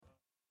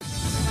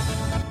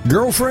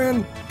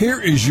Girlfriend,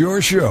 here is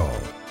your show.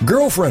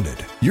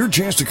 Girlfriended, your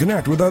chance to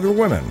connect with other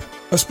women,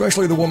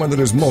 especially the woman that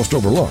is most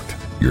overlooked,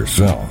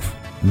 yourself.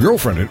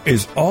 Girlfriended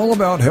is all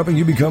about helping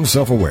you become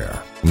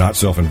self-aware, not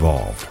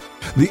self-involved.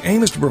 The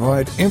aim is to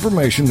provide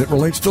information that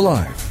relates to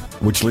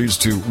life, which leads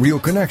to real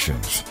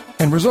connections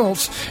and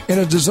results in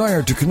a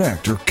desire to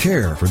connect or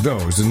care for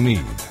those in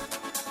need.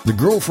 The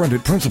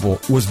Girlfriended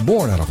principle was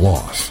born out of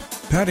loss.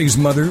 Patty's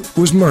mother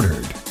was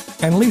murdered,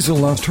 and Lisa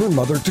lost her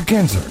mother to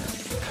cancer.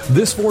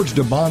 This forged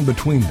a bond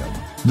between them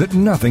that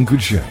nothing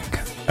could shake.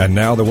 And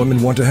now the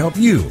women want to help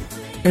you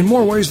in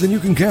more ways than you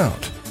can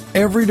count,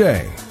 every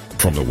day.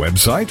 From the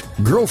website,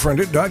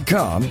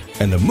 girlfriendit.com,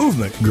 and the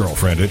movement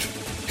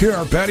Girlfriendit, here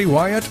are Patty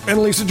Wyatt and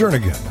Lisa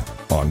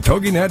Jernigan on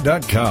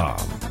TogiNet.com.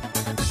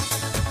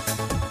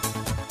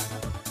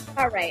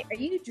 All right. Are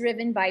you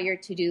driven by your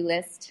to-do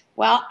list?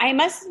 Well, I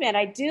must admit,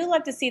 I do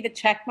love to see the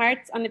check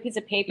marks on the piece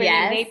of paper you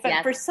made,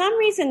 but for some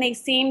reason they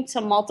seem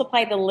to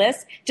multiply the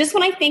list. Just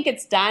when I think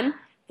it's done,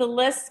 the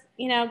list,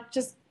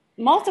 just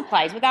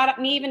multiplies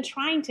without me even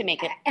trying to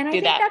make it and I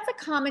think that's a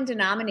common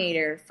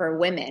denominator for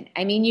women.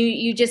 I mean,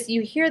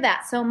 you hear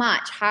that so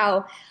much,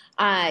 how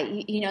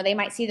they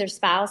might see their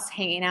spouse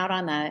hanging out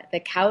on the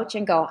couch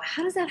and go,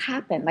 how does that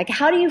happen? Like,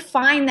 how do you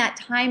find that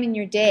time in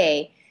your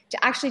day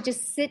to actually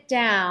just sit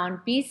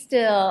down, be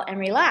still, and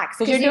relax?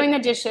 Because you're doing the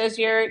dishes,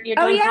 you're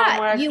doing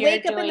homework. You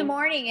wake up in the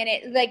morning and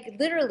it, like,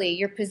 literally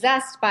you're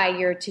possessed by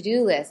your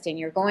to-do list, and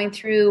you're going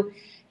through,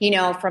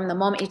 from the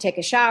moment you take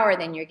a shower,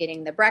 then you're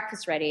getting the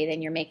breakfast ready,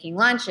 then you're making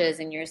lunches,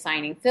 and you're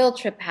signing field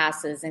trip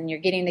passes, and you're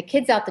getting the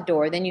kids out the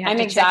door, then you have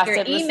to check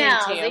your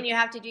emails, then you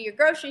have to do your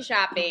grocery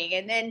shopping,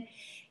 and then,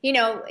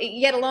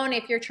 yet alone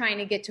if you're trying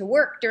to get to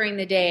work during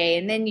the day,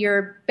 and then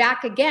you're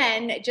back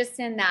again just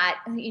in that,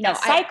 that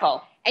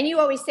cycle. And you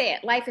always say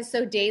it, life is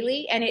so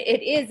daily, and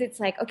it is. It's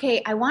like,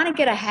 okay, I want to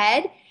get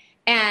ahead.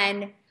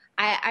 And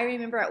I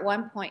remember at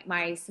one point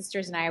my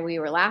sisters and I, we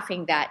were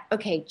laughing that,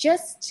 okay,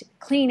 just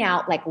clean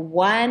out like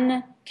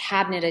one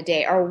cabinet a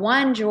day or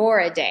one drawer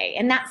a day.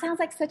 And that sounds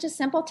like such a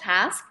simple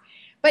task,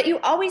 but you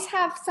always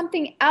have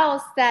something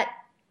else that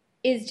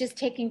is just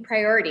taking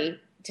priority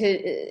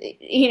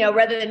to,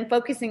 rather than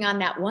focusing on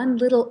that one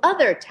little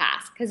other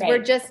task. Because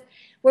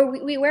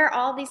we wear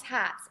all these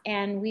hats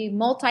and we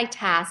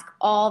multitask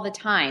all the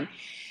time.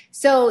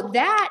 So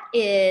that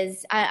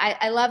is,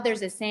 I love,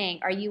 there's a saying,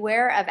 are you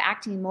aware of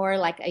acting more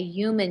like a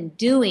human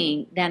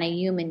doing than a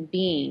human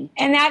being?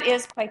 And that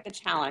is quite the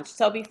challenge.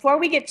 So before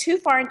we get too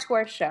far into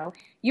our show,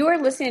 you are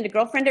listening to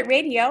Girlfriendit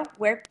Radio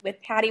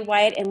with Patty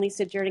Wyatt and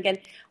Lisa Jernigan,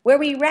 where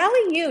we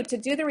rally you to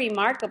do the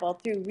remarkable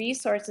through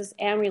resources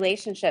and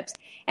relationships.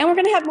 And we're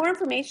going to have more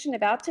information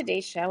about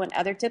today's show and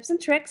other tips and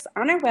tricks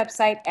on our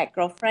website at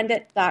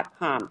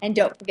girlfriendit.com. And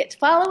don't forget to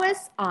follow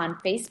us on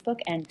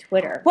Facebook and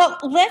Twitter. Well,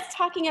 let's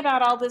talking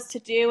about all this to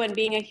do and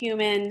being a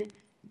human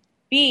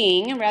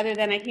being rather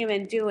than a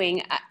human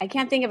doing. I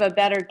can't think of a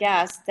better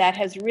guest that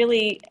has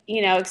really,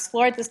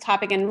 explored this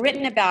topic and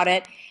written about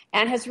it,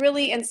 and has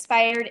really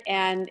inspired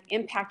and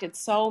impacted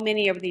so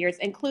many over the years,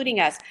 including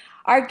us.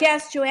 Our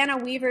guest, Joanna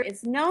Weaver,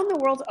 is known the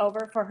world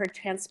over for her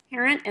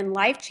transparent and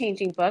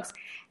life-changing books,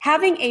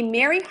 Having a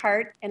Mary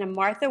Heart in a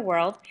Martha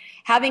World,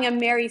 Having a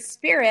Mary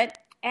Spirit,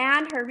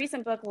 and her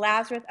recent book,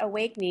 Lazarus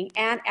Awakening,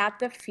 and At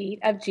the Feet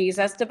of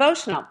Jesus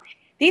Devotional.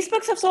 These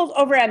books have sold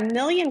over 1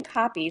 million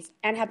copies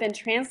and have been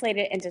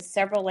translated into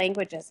several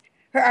languages.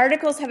 Her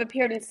articles have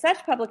appeared in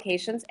such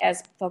publications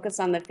as Focus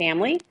on the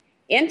Family,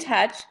 In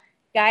Touch,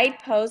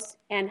 Guideposts,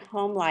 and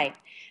Home Life.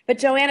 But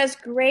Joanna's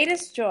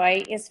greatest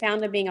joy is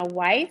found in being a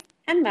wife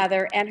and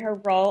mother and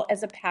her role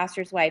as a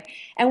pastor's wife.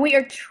 And we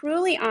are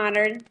truly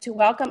honored to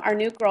welcome our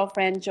new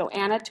girlfriend,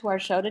 Joanna, to our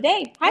show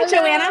today. Hi,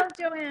 Hello,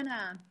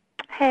 Joanna.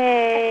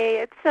 Hey,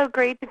 it's so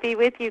great to be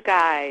with you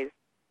guys.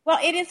 Well,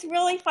 it is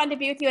really fun to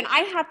be with you. And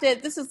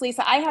this is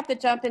Lisa, I have to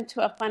jump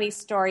into a funny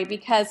story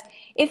because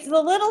it's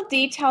the little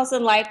details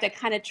in life that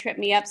kind of trip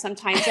me up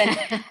sometimes. And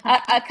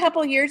a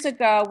couple years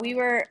ago, we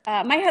were,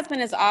 my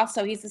husband is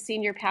also, he's the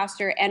senior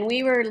pastor, and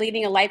we were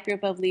leading a life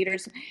group of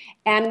leaders.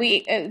 And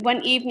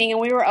one evening,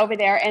 and we were over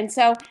there. And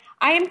so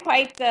I am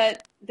quite the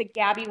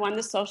Gabby one,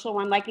 the social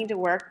one, liking to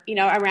work,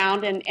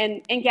 around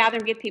and gather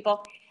and get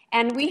people.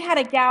 And we had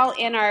a gal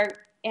in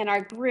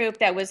our group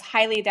that was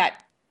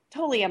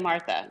totally a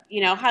Martha,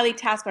 highly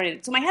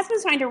task-oriented. So my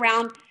husband's trying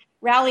to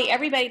rally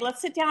everybody. Let's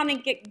sit down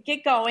and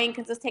get going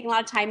because it's taking a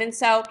lot of time. And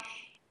so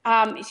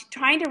she's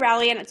trying to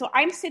rally. And so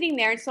I'm sitting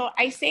there. And so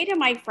I say to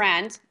my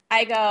friend,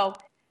 I go,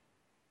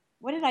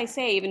 what did I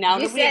say even now?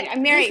 You said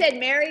Mary.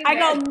 I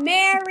go,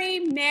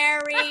 Mary,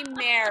 Mary,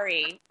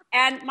 Mary.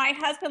 And my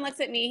husband looks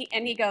at me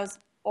and he goes,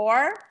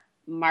 or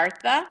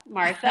Martha,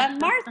 Martha,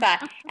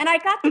 Martha. And I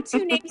got the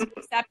two names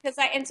mixed up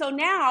and so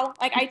now,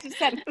 like I just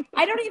said,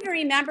 I don't even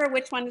remember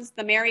which one is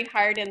the Mary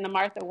Heart and the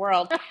Martha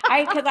World.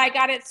 Because I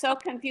got it so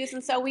confused.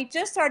 And so we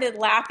just started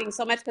laughing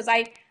so much because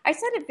I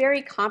said it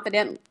very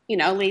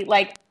confidently,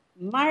 like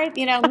Mary,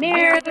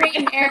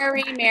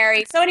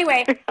 Mary. So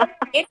anyway,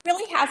 it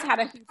really has had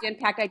a huge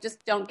impact. I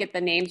just don't get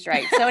the names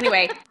right. So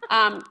anyway,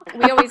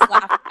 we always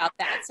laugh about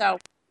that. So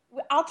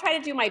I'll try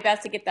to do my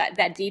best to get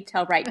that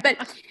detail right.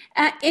 But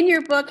in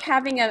your book,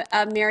 Having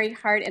a Mary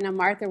Heart in a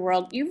Martha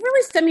World, you've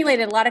really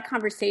stimulated a lot of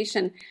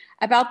conversation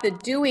about the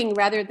doing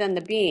rather than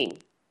the being.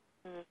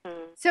 Mm-hmm.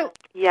 So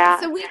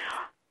we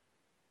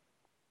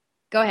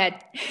go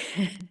ahead.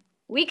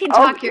 We can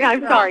talk.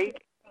 I'm sorry.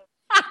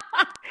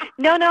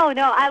 No,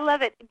 I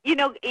love it.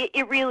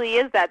 It really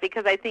is that,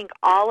 because I think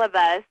all of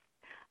us,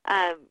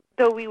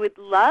 though we would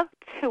love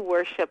to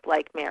worship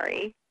like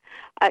Mary,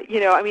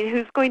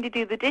 who's going to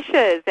do the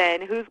dishes,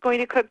 and who's going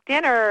to cook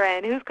dinner,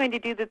 and who's going to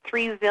do the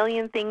 3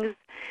 zillion things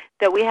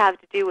that we have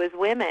to do as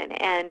women.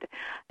 And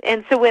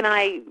so when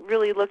I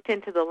really looked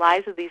into the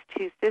lives of these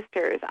 2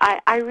 sisters,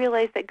 I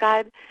realized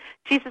that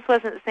Jesus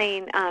wasn't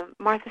saying,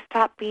 Martha,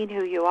 stop being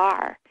who you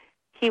are.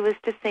 He was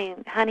just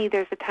saying, honey,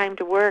 there's a time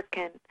to work,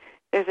 and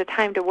there's a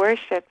time to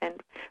worship.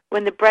 And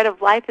when the bread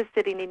of life is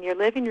sitting in your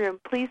living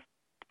room, please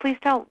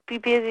don't be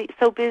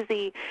so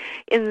busy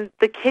in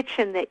the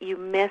kitchen that you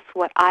miss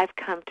what I've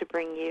come to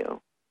bring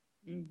you.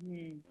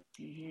 Mm-hmm.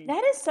 Mm-hmm.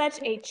 That is such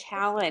a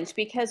challenge,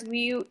 because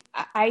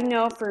I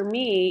know for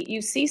me,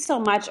 you see so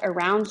much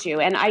around you,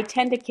 and I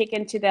tend to kick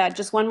into that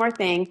just one more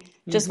thing,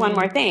 one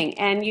more thing.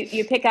 And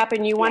you pick up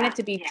and you want it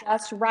to be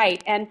just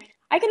right. And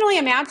I can only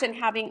imagine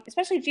having,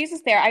 especially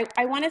Jesus there.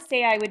 I want to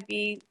say I would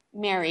be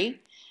Mary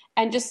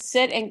and just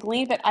sit and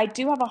glean, but I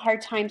do have a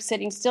hard time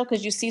sitting still,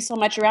 because you see so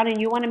much around,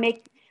 and you want to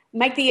make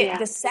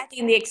the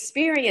setting, the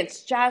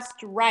experience just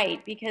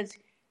right, because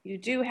you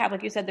do have,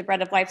 like you said, the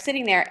bread of life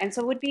sitting there. And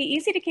so it would be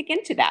easy to kick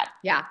into that.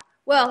 Yeah.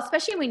 Well,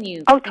 especially when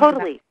you... Oh,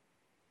 totally.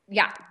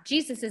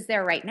 Jesus is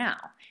there right now.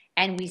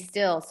 And we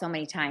still so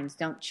many times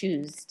don't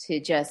choose to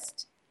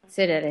just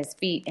sit at his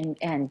feet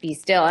and be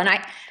still. And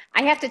I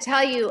have to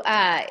tell you,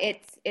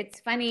 it's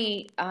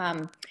funny,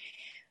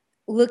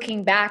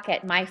 looking back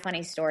at my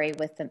funny story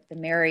with the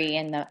Mary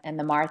and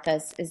the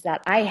Marthas, is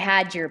that I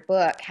had your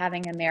book,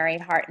 Having a Mary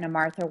Heart in a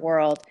Martha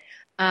World,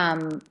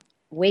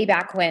 way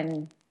back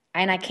when,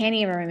 and I can't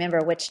even remember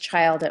which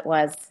child it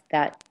was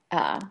that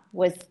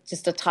was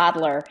just a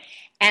toddler.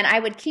 And I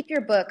would keep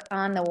your book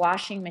on the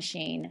washing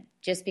machine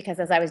just because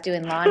as I was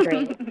doing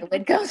laundry, it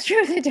would go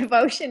through the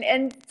devotion.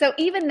 And so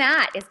even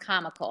that is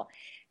comical,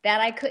 that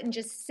I couldn't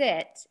just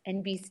sit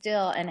and be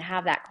still and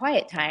have that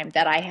quiet time,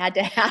 that I had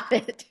to have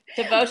it.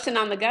 Devotion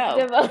on the go.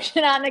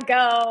 Devotion on the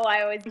go.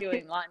 I was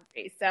doing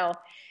laundry. So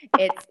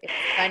it's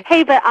fun.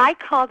 Hey, but I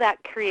call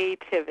that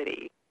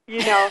creativity.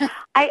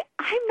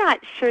 I'm not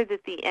sure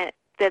that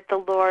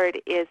the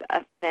Lord is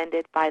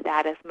offended by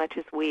that as much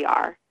as we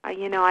are.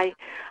 I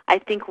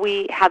think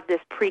we have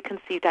this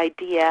preconceived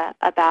idea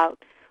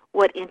about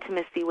what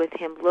intimacy with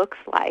him looks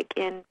like.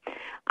 And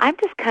I'm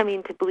just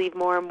coming to believe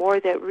more and more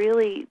that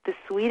really the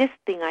sweetest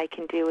thing I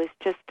can do is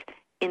just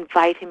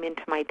invite him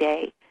into my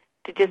day,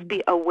 to just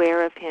be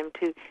aware of him,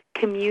 to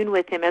commune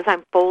with him as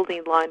I'm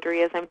folding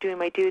laundry, as I'm doing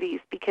my duties,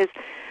 because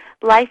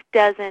life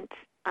doesn't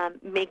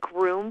make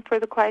room for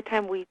the quiet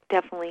time. We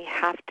definitely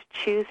have to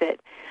choose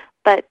it.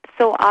 But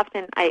so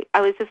often, I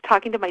was just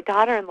talking to my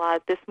daughter-in-law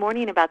this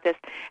morning about this,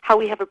 how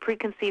we have a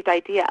preconceived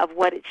idea of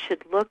what it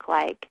should look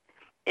like.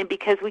 And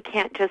because we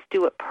can't just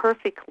do it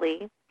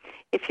perfectly,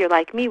 if you're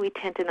like me, we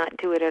tend to not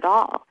do it at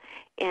all.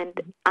 And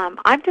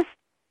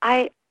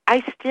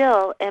I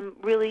still am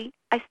really,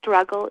 I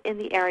struggle in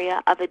the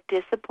area of a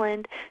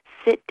disciplined,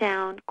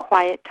 sit-down,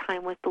 quiet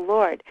time with the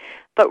Lord.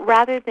 But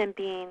rather than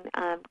being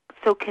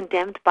so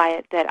condemned by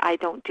it that I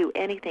don't do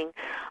anything,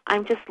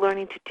 I'm just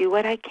learning to do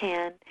what I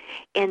can,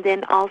 and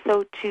then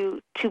also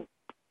to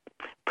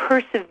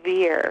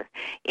persevere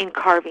in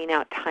carving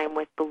out time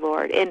with the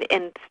Lord,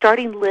 and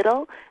starting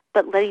little,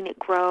 but letting it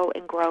grow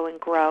and grow and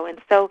grow. And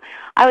so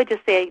I would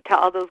just say to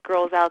all those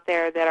girls out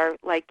there that are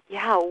like,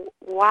 yeah,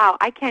 wow,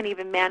 I can't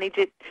even manage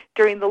it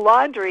during the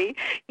laundry,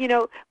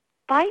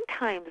 find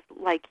times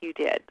like you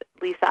did,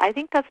 Lisa. I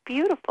think that's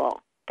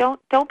beautiful.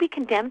 Don't be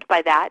condemned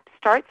by that.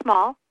 Start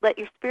small, let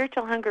your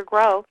spiritual hunger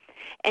grow,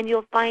 and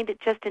you'll find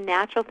it just a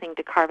natural thing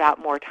to carve out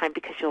more time,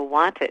 because you'll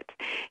want it.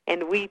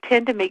 And we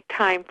tend to make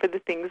time for the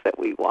things that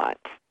we want.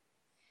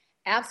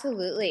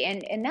 Absolutely.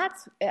 And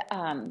that's,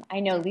 I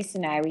know Lisa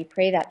and I, we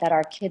pray that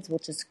our kids will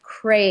just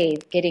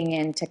crave getting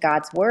into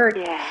God's Word.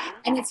 Yeah.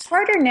 And it's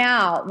harder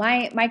now.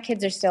 My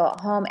kids are still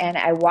at home, and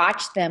I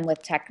watch them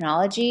with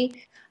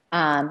technology.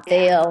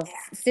 They'll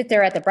sit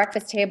there at the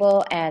breakfast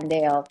table, and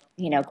they'll,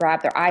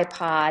 grab their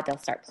iPod, they'll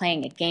start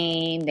playing a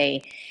game.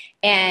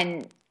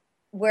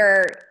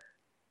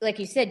 Like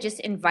you said,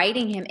 just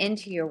inviting him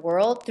into your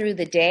world through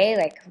the day.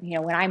 Like,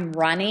 when I'm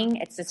running,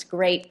 it's this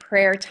great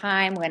prayer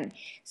time.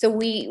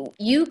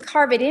 You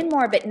carve it in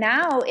more, but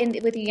now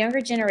with the younger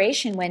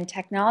generation, when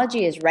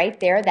technology is right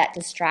there, that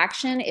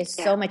distraction is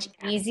so much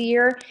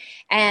easier.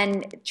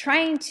 And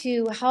trying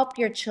to help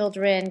your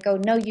children go,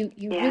 no, you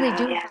really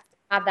do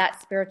have that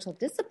spiritual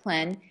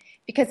discipline,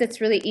 because it's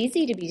really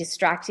easy to be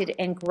distracted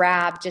and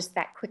grab just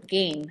that quick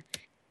game.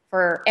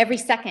 For every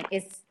second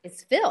is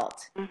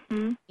filled,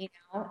 mm-hmm.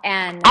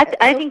 And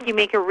I think you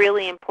make a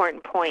really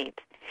important point.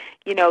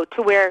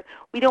 to where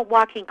we don't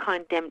walk in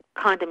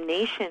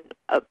condemnation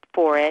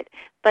for it,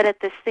 but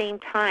at the same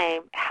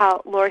time,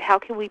 Lord, how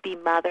can we be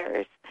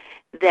mothers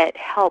that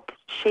help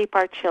shape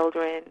our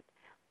children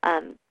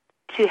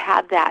to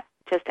have that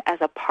just as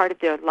a part of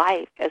their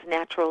life, as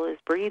natural as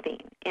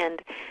breathing?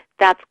 And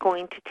that's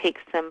going to take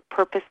some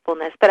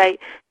purposefulness. But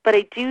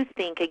I do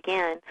think,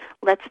 again,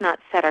 let's not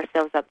set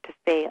ourselves up to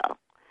fail.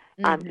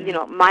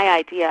 My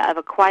idea of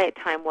a quiet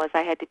time was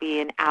I had to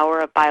be an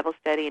hour of Bible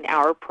study, an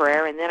hour of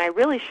prayer, and then I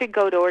really should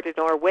go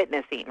door-to-door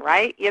witnessing,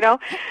 right?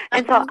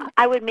 And so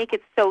I would make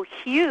it so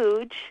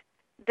huge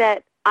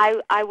that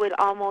I would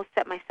almost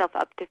set myself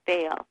up to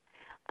fail.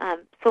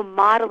 So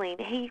modeling,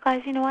 hey, you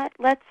guys, you know what?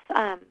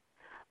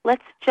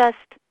 Let's just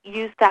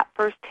use that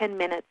first 10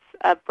 minutes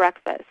of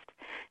breakfast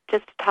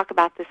just to talk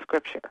about the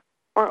Scripture,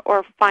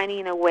 or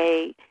finding a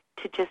way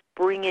to just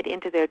bring it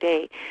into their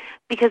day.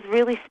 Because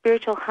really,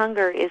 spiritual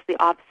hunger is the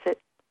opposite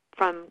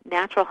from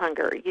natural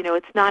hunger.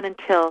 It's not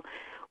until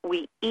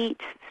we eat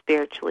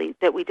spiritually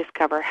that we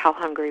discover how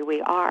hungry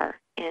we are.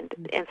 And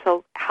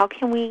so how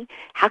can we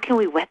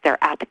whet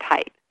their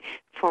appetite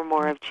for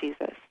more of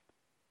Jesus?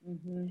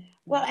 Mm-hmm.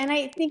 Well, and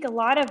I think a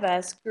lot of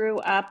us grew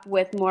up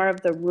with more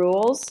of the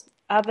rules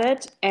of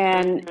it,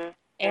 and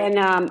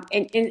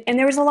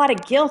there was a lot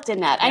of guilt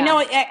in that. Yeah. I know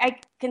I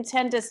can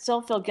tend to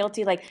still feel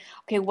guilty, like,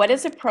 okay, what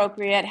is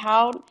appropriate?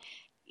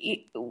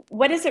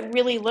 What does it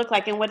really look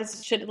like, and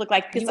should it look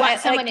like? You want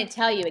someone to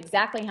tell you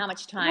exactly how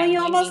much time. Well,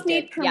 you almost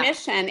need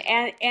permission,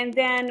 and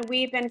then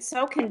we've been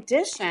so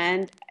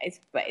conditioned.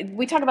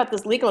 We talk about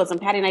this legalism,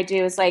 Patty and I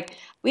do. It's like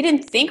we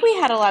didn't think we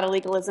had a lot of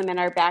legalism in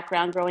our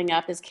background growing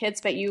up as kids,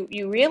 but you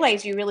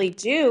realize you really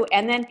do.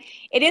 And then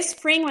it is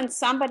freeing when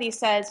somebody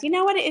says, you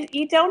know what,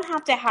 you don't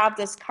have to have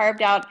this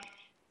carved out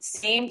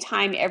same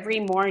time every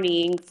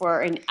morning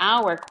for an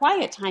hour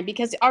quiet time,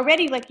 because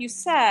already, like you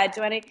said,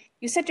 Joanna,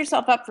 you set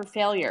yourself up for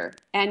failure,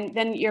 and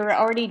then you're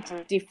already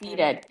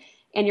defeated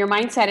in your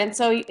mindset. And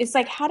so it's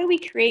like, how do we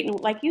create, and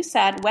like you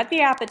said, whet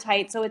the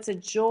appetite so it's a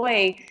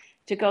joy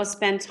to go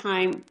spend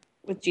time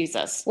with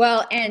Jesus?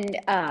 Well, and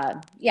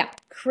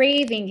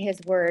craving his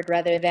word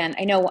rather than,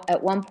 I know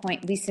at one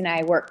point Lisa and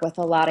I worked with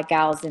a lot of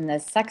gals in the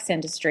sex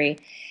industry,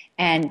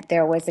 and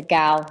there was a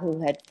gal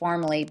who had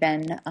formerly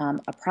been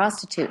a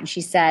prostitute, and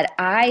she said,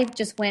 I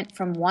just went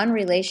from one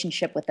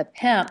relationship with a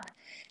pimp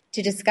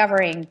to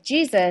discovering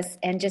Jesus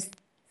and just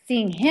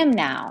seeing him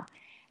now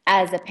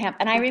as a pimp.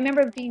 And I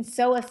remember being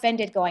so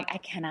offended, going, I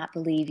cannot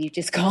believe you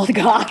just called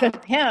God a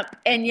pimp.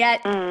 And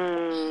yet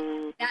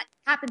that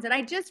happens. And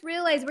I just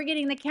realized we're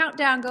getting the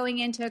countdown going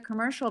into a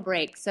commercial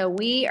break. So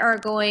we are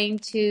going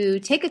to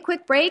take a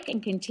quick break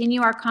and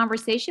continue our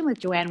conversation with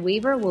Joanne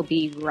Weaver. We'll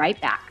be right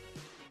back.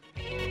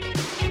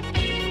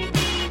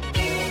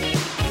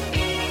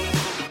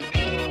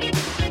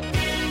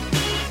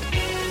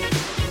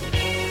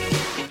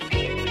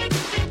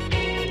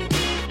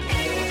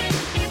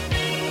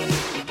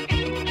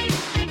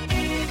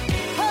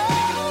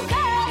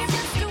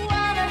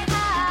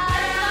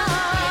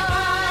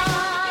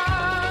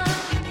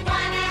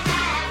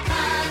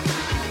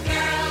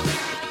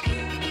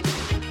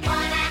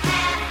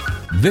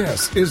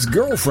 This is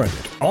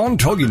Girlfriended on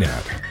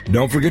TogiNet.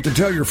 Don't forget to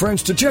tell your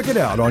friends to check it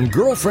out on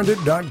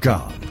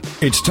girlfriended.com.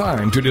 It's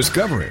time to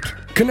discover it,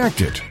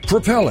 connect it,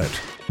 propel it,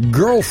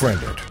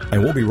 Girlfriended.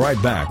 And we'll be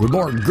right back with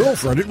more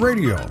Girlfriended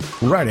Radio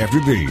right after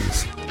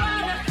these.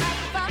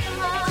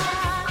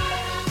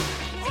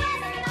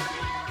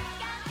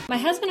 My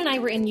husband and I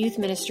were in youth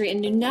ministry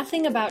and knew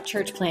nothing about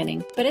church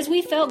planning. But as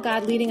we felt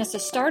God leading us to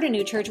start a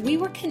new church, we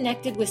were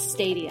connected with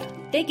Stadia.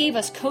 They gave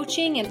us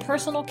coaching and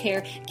personal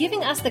care,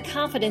 giving us the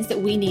confidence that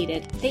we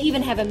needed. They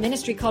even have a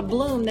ministry called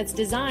Bloom that's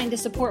designed to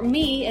support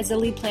me as a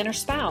lead planner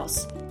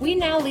spouse. We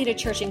now lead a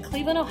church in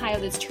Cleveland, Ohio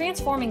that's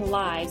transforming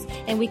lives,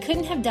 and we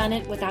couldn't have done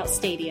it without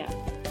Stadia.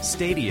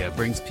 Stadia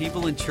brings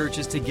people and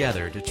churches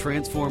together to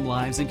transform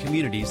lives and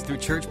communities through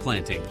church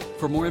planting.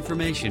 For more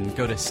information,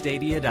 go to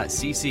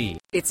stadia.cc.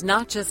 It's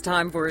not just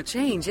time for a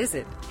change, is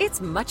it? It's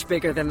much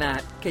bigger than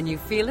that. Can you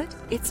feel it?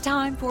 It's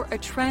time for a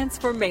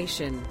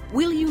transformation.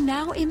 Will you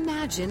now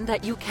imagine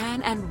that you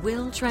can and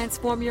will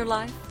transform your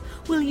life?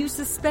 Will you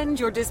suspend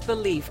your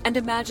disbelief and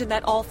imagine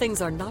that all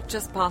things are not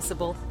just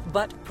possible,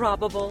 but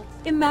probable?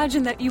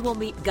 Imagine that you will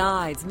meet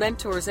guides,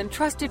 mentors, and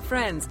trusted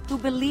friends who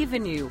believe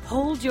in you,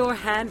 hold your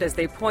hand as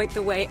they point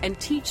the way, and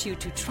teach you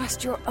to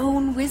trust your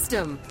own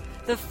wisdom.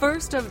 The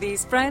first of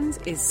these friends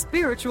is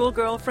spiritual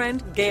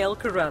girlfriend Gail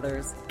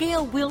Carruthers.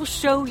 Gail will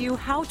show you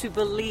how to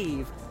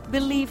believe.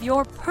 Believe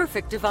your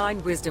perfect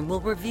divine wisdom will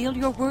reveal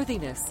your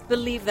worthiness.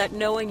 Believe that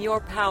knowing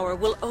your power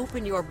will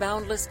open your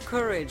boundless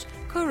courage.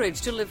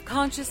 Courage to live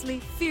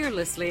consciously,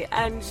 fearlessly,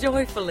 and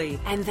joyfully.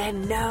 And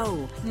then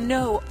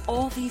know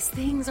all these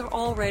things are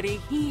already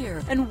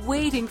here and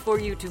waiting for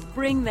you to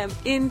bring them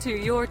into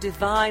your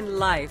divine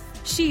life.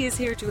 She is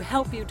here to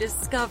help you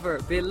discover,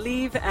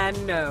 believe,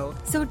 and know.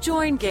 So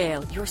join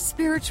Gail, your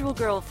spiritual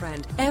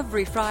girlfriend,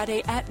 every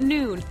Friday at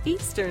noon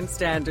Eastern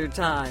Standard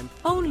Time.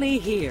 Only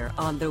here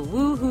on the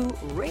Woohoo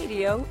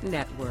Radio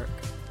Network.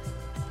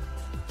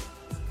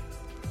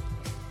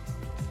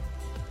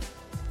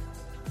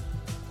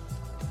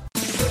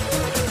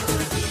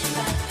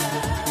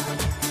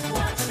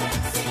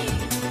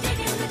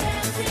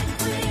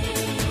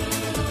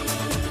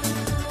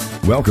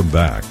 Welcome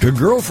back to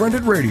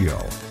Girlfriended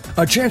Radio,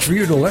 a chance for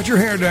you to let your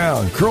hair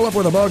down, curl up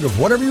with a mug of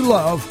whatever you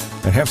love,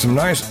 and have some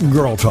nice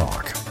girl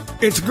talk.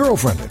 It's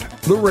Girlfriended,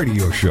 the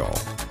radio show,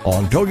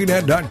 on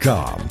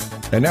TogiNet.com.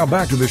 And now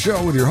back to the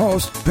show with your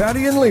hosts,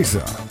 Patty and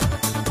Lisa.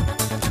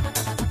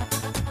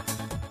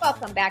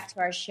 Welcome back to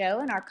our show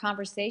and our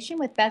conversation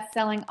with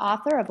best-selling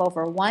author of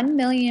over 1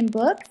 million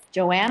books,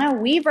 Joanna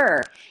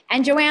Weaver.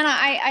 And Joanna,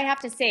 I have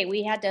to say,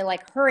 we had to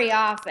hurry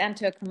off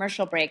into a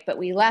commercial break, but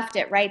we left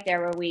it right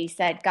there where we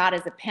said God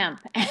is a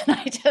pimp. And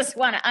I just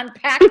want to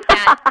unpack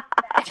that.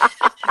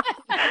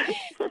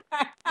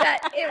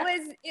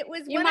 It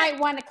was. You might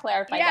want to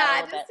clarify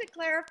that a little bit. Yeah, just to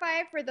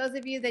clarify for those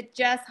of you that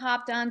just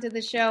hopped onto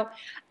the show,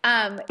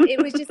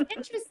 it was just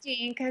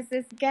interesting because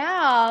this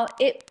gal,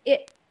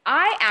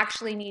 I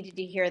actually needed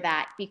to hear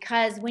that,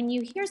 because when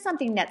you hear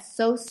something that's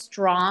so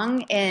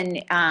strong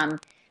and out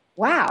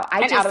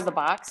of the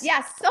box.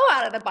 Yeah, so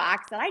out of the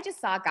box that I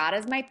just saw God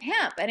as my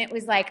pimp. And it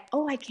was like,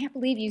 oh, I can't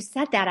believe you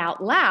said that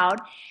out loud.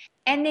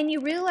 And then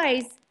you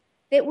realize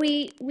that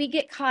we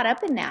get caught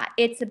up in that.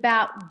 It's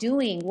about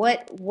doing.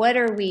 What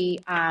are we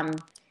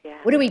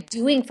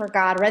doing for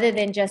God rather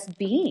than just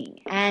being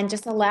and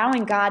just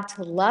allowing God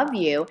to love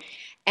you.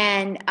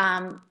 And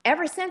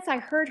ever since I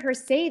heard her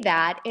say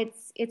that,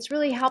 it's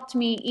really helped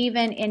me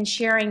even in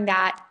sharing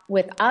that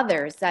with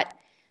others, that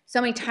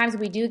so many times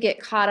we do get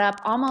caught up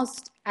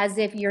almost as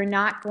if you're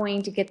not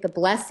going to get the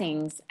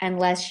blessings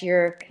unless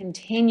you're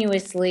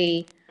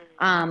continuously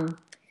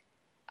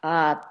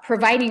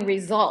providing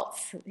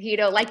results.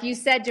 Like you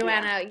said,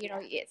 Joanna,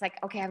 it's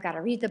like, okay, I've got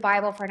to read the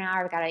Bible for an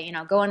hour. I've got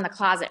to, go in the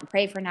closet and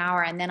pray for an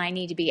hour. And then I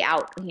need to be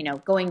out,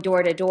 going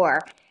door to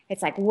door.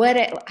 It's like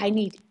I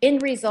need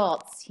end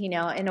results,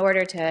 in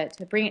order to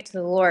bring it to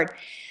the Lord.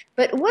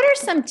 But what are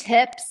some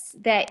tips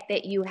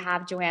that you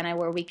have, Joanna,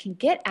 where we can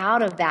get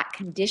out of that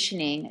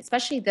conditioning,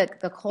 especially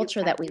the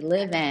culture that we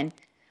live in,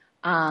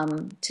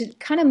 to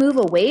kind of move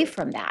away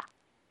from that?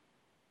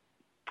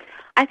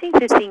 I think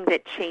the thing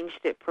that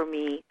changed it for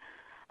me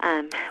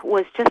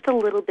was just a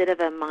little bit of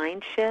a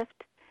mind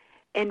shift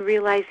and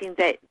realizing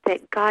that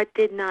God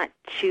did not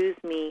choose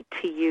me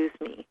to use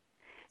me.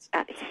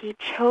 He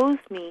chose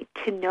me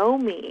to know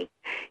me.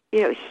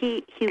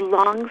 He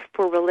longs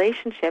for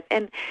relationship.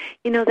 And,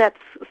 that's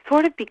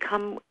sort of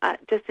become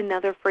just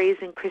another phrase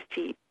in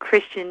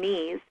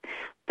Christianese.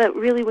 But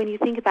really, when you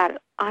think about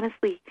it,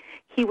 honestly,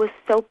 he was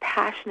so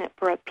passionate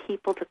for a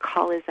people to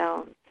call his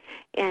own.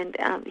 And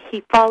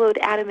he followed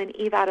Adam and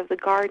Eve out of the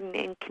garden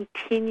and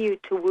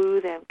continued to woo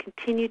them,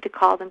 continued to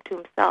call them to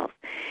himself.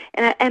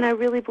 And I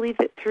really believe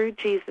that through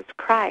Jesus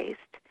Christ,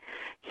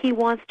 he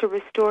wants to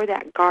restore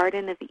that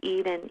Garden of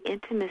Eden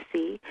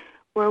intimacy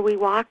where we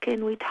walk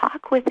and we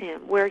talk with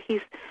him, where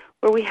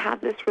we have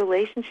this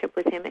relationship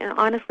with him. And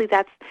honestly,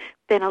 that's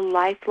been a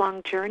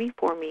lifelong journey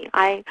for me.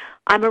 I'm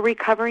a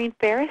recovering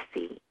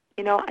Pharisee.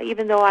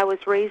 Even though I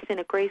was raised in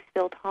a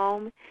grace-filled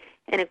home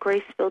and a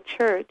grace-filled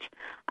church,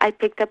 I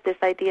picked up this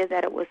idea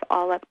that it was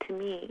all up to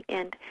me.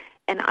 And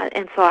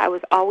so I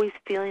was always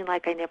feeling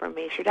like I never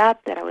measured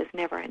up, that I was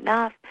never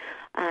enough.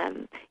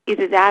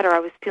 Either that or I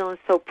was feeling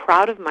so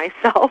proud of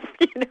myself,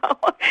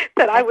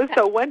 that I was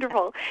so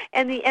wonderful.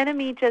 And the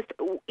enemy just,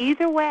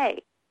 either way,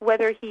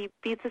 whether he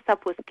beats us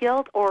up with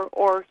guilt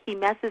or he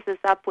messes us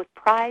up with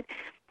pride,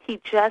 he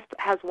just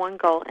has one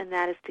goal, and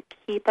that is to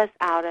keep us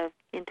out of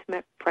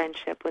intimate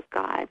friendship with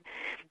God.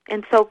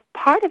 And so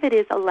part of it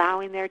is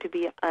allowing there to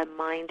be a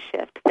mind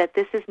shift, that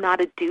this is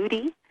not a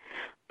duty,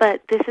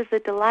 but this is a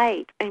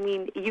delight. I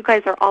mean, you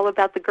guys are all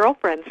about the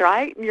girlfriends,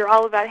 right? You're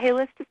all about, hey,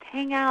 let's just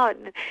hang out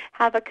and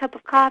have a cup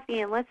of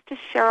coffee and let's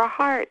just share our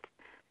hearts.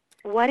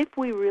 What if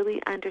we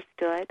really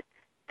understood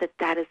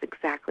that is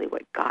exactly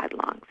what God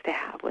longs to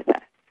have with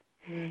us?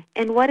 Mm-hmm.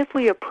 And what if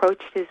we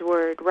approached his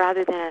word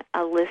rather than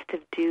a list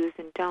of do's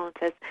and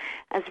don'ts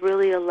as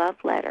really a love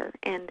letter?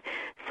 And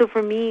so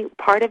for me,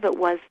 part of it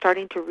was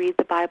starting to read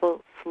the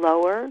Bible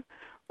slower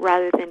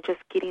rather than just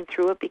getting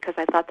through it because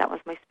I thought that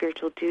was my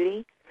spiritual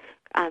duty.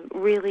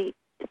 Really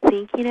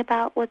thinking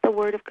about what the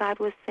Word of God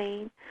was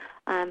saying.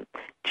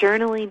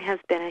 Journaling has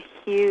been a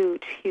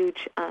huge,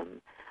 huge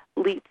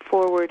leap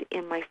forward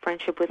in my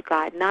friendship with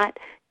God. Not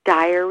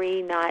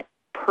diary, not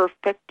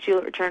perfect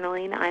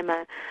journaling.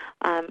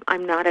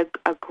 I'm not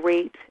a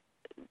great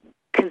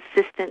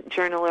consistent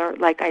journaler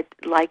like I'd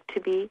like to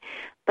be,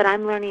 but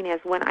I'm learning as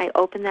when I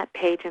open that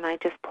page and I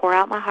just pour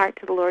out my heart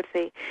to the Lord,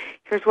 say,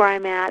 here's where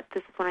I'm at,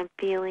 this is what I'm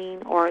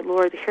feeling, or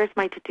Lord, here's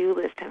my to-do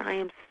list, and I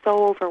am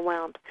so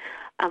overwhelmed.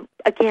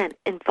 Again,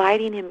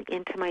 inviting him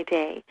into my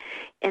day,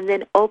 and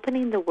then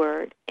opening the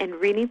Word and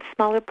reading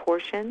smaller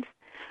portions,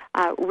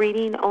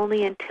 reading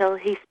only until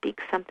he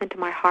speaks something to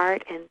my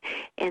heart,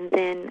 and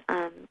then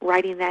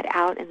writing that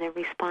out and then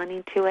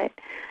responding to it.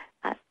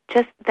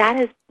 Just that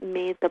has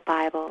made the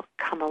Bible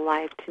come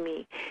alive to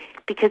me,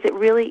 because it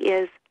really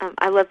is,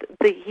 I love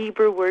the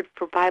Hebrew word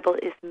for Bible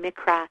is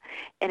mikra,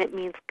 and it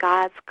means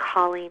God's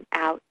calling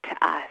out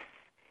to us.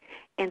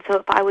 And so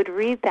if I would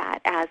read that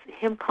as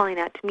him calling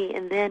out to me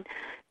and then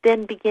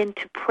then begin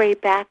to pray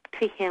back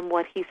to him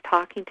what he's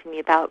talking to me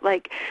about.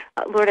 Like,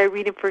 Lord, I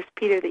read in 1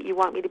 Peter that you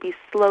want me to be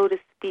slow to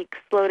speak,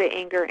 slow to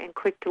anger, and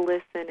quick to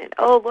listen. And,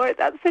 oh, Lord,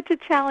 that's such a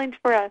challenge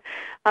for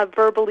a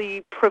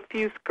verbally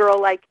profuse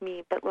girl like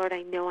me. But, Lord,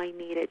 I know I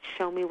need it.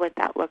 Show me what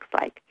that looks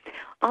like.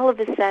 All of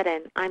a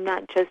sudden, I'm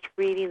not just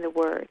reading the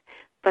Word,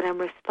 but I'm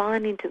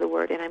responding to the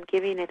Word, and I'm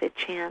giving it a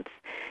chance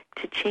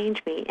to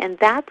change me. And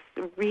that's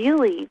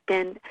really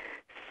been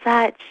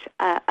such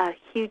a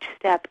huge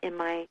step in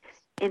my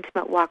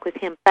intimate walk with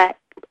him,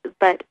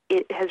 but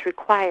it has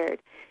required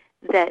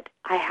that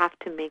I have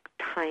to make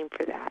time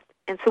for that.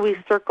 And so we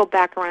circle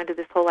back around to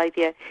this whole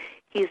idea.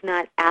 He's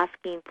not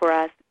asking for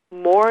us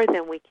more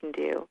than we can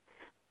do,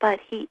 but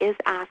he is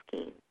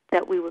asking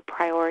that we would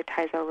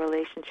prioritize our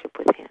relationship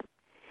with him.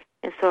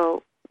 And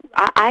so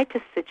I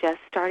just suggest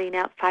starting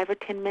out 5 or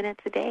 10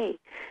 minutes a day,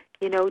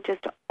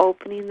 just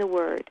opening the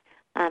Word.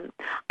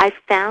 I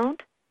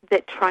found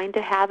that trying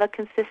to have a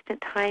consistent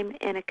time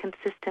in a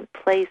consistent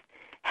place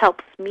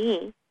helps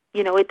me.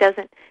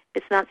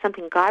 It's not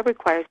something God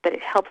requires, but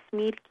it helps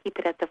me to keep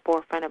it at the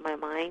forefront of my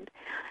mind.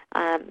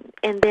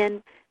 And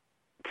then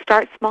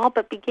start small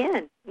but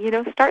begin.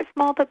 Start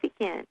small but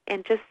begin,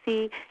 and just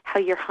see how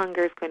your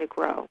hunger is going to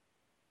grow.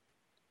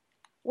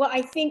 Well,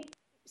 I think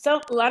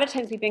a lot of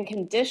times we've been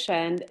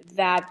conditioned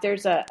that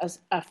there's a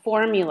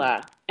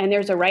formula, and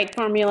there's a right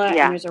formula,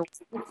 and there's a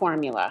wrong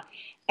formula.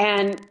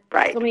 And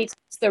so many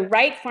times the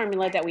right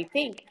formula that we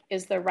think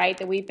is the right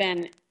that we've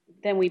been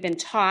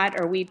taught,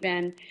 or we've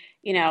been,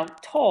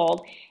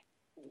 told.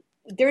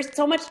 There's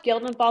so much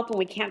guilt involved when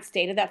we can't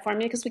stay to that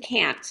formula, because we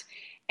can't.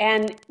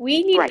 And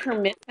we need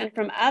permission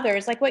from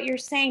others, like what you're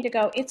saying, to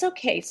go, it's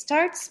okay,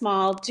 start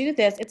small, do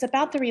this. It's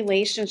about the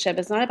relationship.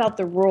 It's not about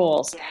the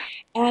rules.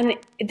 And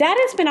that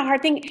has been a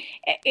hard thing.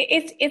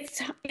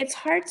 It's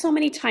hard so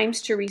many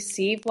times to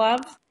receive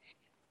love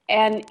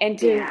and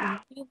to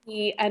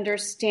really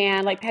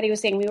understand, like Patty was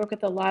saying, we work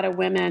with a lot of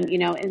women,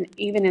 and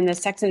even in the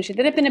sex industry,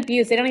 that have been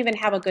abused. They don't even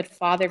have a good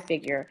father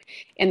figure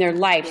in their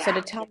life. So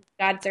to tell them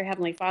God's their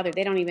heavenly father,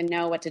 they don't even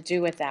know what to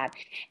do with that.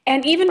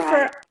 And even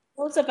for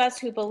those of us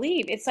who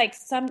believe, it's like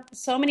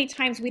so many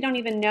times we don't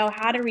even know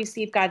how to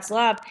receive God's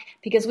love,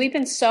 because we've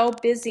been so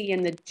busy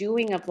in the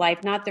doing of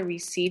life, not the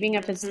receiving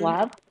of his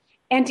love,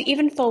 and to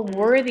even feel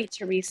worthy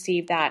to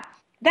receive that.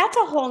 That's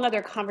a whole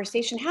other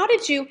conversation. How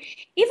did you,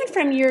 even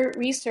from your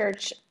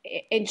research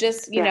and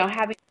just,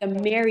 having the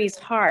Mary's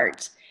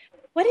heart,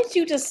 what did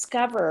you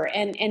discover,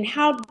 and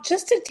how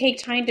just to take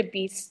time to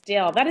be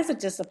still? That is a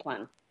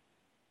discipline.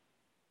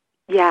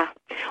 Yeah.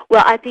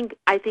 Well, I think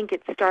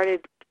it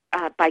started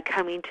by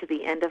coming to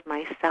the end of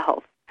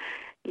myself,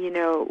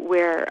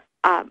 where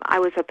I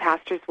was a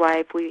pastor's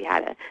wife. We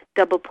had a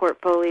double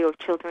portfolio of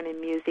children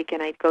and music,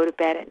 and I'd go to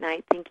bed at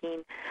night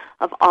thinking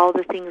of all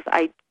the things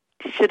I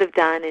should have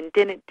done and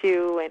didn't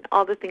do, and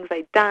all the things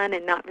I'd done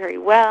and not very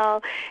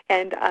well,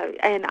 and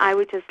I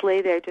would just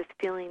lay there just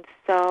feeling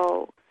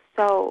so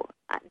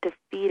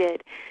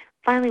defeated.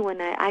 Finally one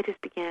night I just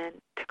began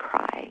to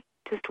cry,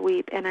 just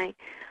weep, and I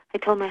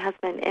told my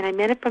husband, and I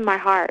meant it from my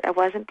heart. I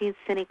wasn't being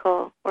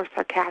cynical or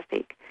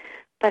sarcastic,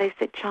 but I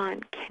said,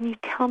 John, can you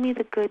tell me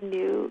the good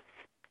news?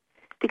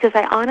 Because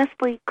I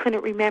honestly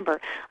couldn't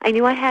remember. I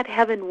knew I had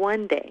heaven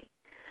one day,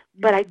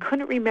 but I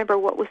couldn't remember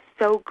what was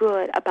so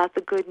good about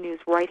the good news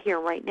right here,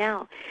 right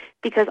now,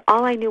 because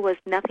all I knew was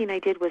nothing I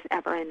did was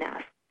ever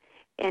enough.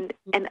 And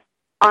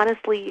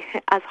honestly,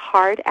 as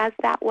hard as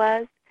that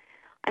was,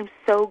 I'm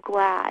so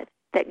glad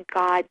that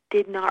God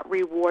did not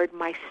reward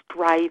my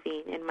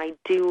striving and my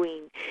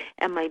doing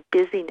and my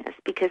busyness,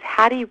 because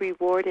had he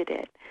rewarded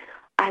it,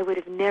 I would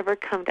have never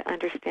come to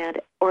understand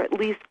it, or at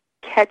least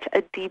catch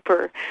a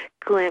deeper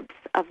glimpse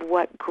of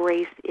what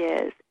grace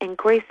is. And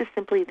grace is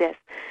simply this: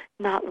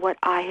 not what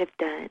I have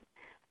done,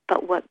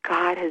 but what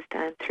God has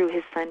done through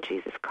his Son,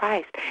 Jesus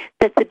Christ.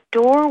 That the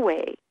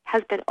doorway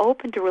has been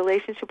opened to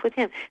relationship with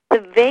him. The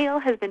veil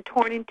has been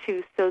torn in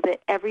two so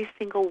that every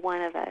single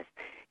one of us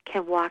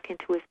can walk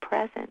into his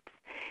presence.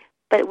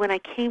 But when I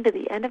came to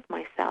the end of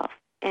myself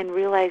and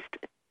realized,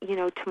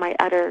 to my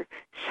utter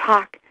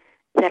shock,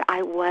 that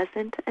I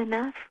wasn't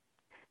enough,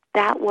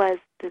 that was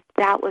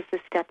the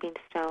stepping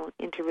stone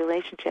into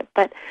relationship.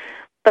 But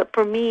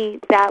for me,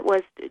 that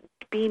was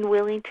being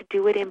willing to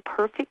do it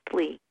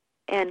imperfectly.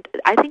 And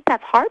I think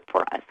that's hard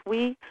for us.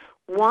 We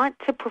want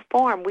to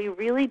perform. We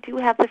really do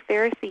have the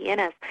Pharisee in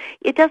us.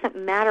 It doesn't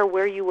matter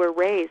where you were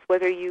raised,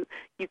 whether you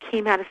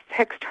came out of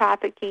sex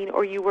trafficking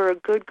or you were a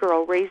good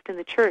girl raised in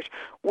the church.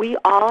 We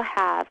all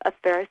have a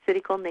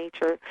Pharisaical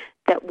nature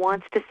that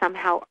wants to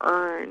somehow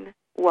earn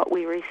what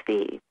we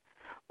receive,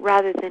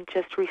 rather than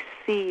just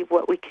receive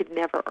what we could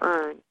never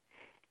earn.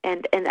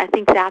 And I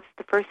think that's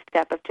the first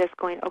step of just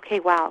going, okay,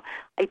 wow,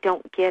 I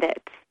don't get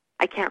it.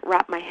 I can't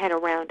wrap my head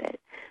around it.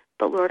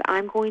 But Lord,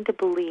 I'm going to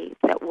believe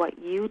that what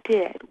you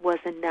did was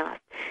enough,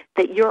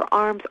 that your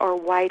arms are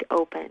wide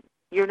open.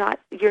 You're not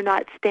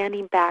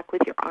standing back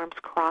with your arms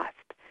crossed.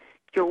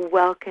 You're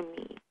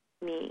welcoming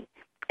me.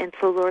 And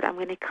so, Lord, I'm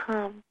going to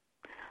come.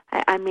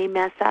 I may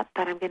mess up,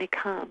 but I'm going to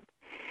come.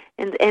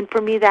 And for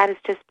me, that has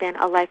just been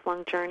a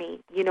lifelong journey,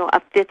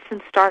 of fits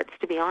and starts,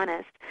 to be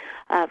honest.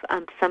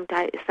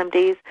 Some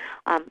days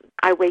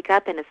I wake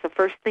up and it's the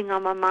first thing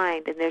on my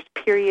mind, and there's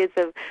periods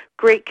of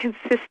great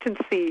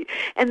consistency.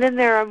 And then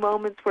there are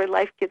moments where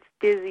life gets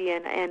busy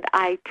and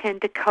I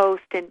tend to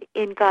coast, and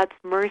in God's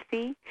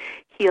mercy,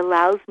 He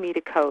allows me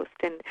to coast.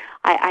 And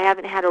I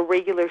haven't had a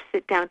regular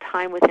sit-down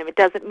time with Him. It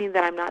doesn't mean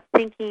that I'm not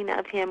thinking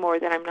of Him or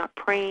that I'm not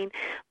praying,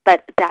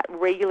 but that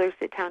regular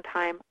sit-down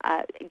time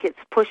gets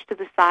pushed to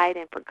the side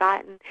and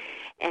forgotten.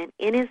 And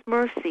in His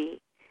mercy,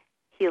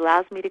 He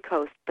allows me to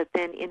coast, but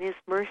then in His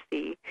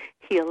mercy,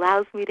 He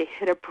allows me to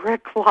hit a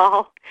brick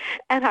wall,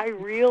 and I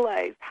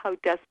realize how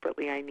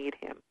desperately I need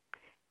Him.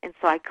 And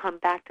so I come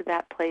back to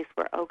that place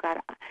where, oh God,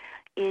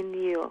 in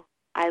You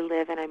I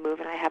live and I move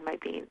and I have my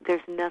being.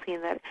 There's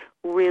nothing that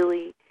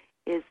really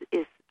is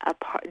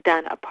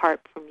done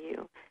apart from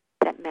You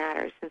that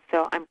matters. And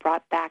so I'm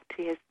brought back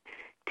to His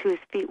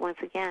feet once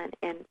again,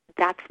 and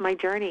that's my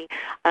journey.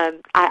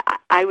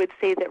 I would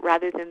say that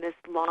rather than this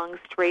long,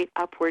 straight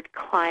upward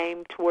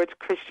climb towards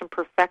Christian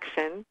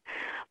perfection,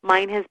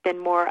 mine has been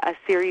more a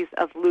series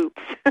of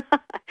loops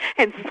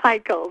and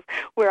cycles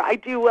where I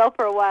do well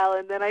for a while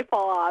and then I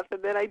fall off,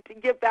 and then I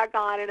get back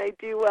on and I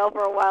do well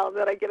for a while and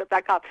then I get it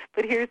back off.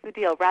 But here's the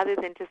deal. Rather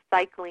than just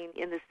cycling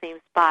in the same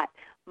spot,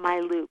 my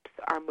loops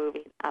are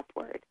moving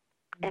upward.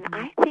 And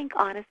I think,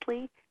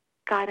 honestly,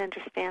 God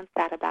understands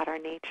that about our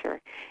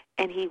nature,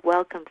 and He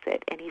welcomes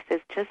it, and He says,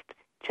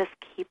 just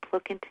keep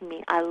looking to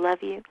Me. I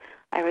love you.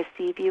 I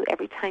receive you.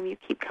 Every time you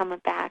keep coming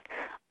back,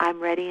 I'm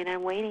ready and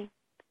I'm waiting.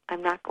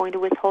 I'm not going to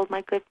withhold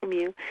my good from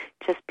you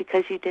just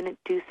because you didn't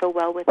do so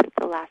well with it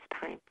the last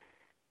time.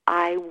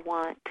 I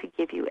want to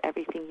give you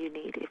everything you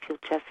need if you'll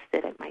just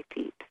sit at my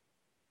feet.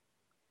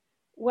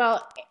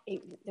 Well,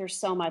 there's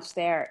so much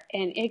there,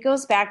 and it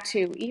goes back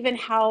to even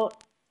how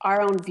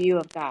our own view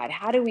of God.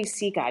 How do we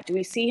see God? Do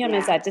we see Him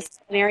as that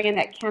disciplinarian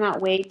that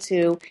cannot wait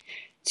to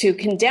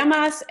condemn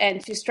us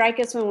and to strike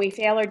us when we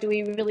fail, or do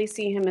we really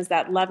see Him as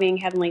that loving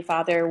Heavenly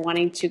Father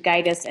wanting to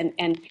guide us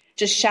and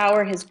just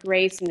shower His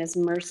grace and His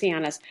mercy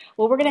on us?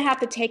 Well, we're going to have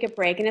to take a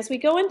break, and as we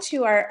go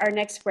into our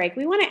next break,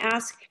 we want to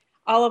ask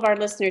all of our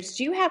listeners,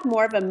 do you have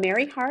more of a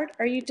Mary heart,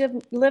 or you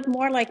live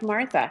more like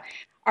Martha?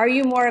 Are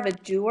you more of a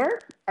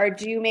doer, or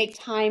do you make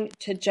time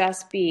to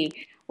just be?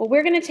 Well,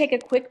 we're going to take a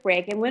quick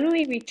break, and when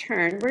we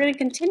return, we're going to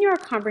continue our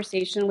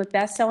conversation with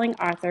best-selling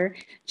author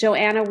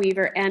Joanna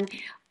Weaver. And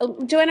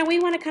Joanna, we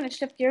want to kind of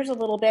shift gears a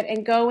little bit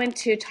and go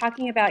into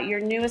talking about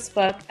your newest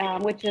book,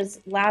 which is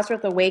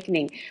Lazarus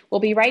Awakening. We'll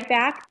be right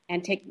back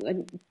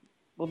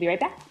We'll be right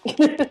back.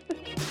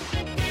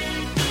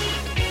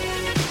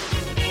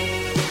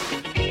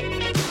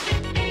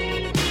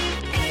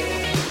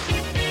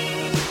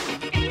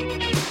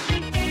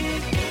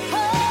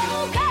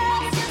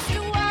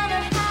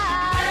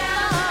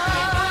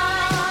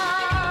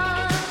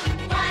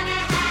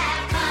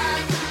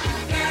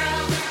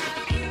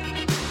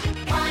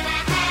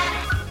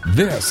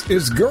 This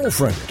is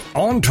Girlfriended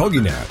on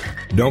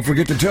TogiNet. Don't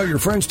forget to tell your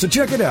friends to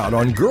check it out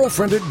on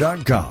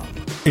girlfriended.com.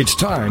 It's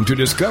time to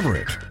discover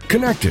it,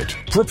 connect it,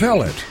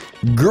 propel it,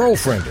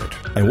 Girlfriended.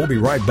 And we'll be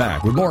right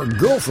back with more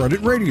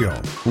Girlfriended Radio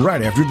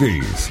right after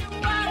these.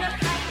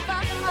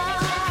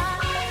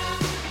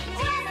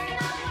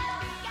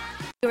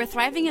 We were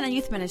thriving in a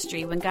youth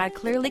ministry when God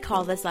clearly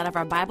called us out of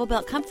our Bible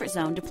Belt comfort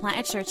zone to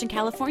plant a church in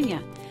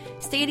California.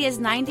 Stadia's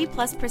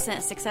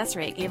 90+% success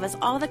rate gave us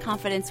all the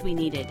confidence we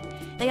needed.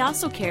 They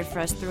also cared for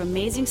us through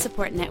amazing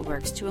support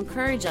networks to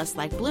encourage us,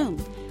 like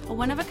Bloom, a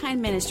one-of-a-kind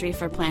ministry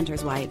for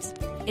planters' wives.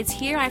 It's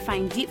here I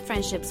find deep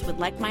friendships with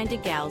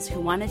like-minded gals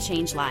who want to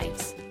change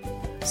lives.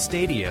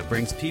 Stadia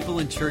brings people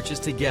and churches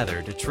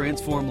together to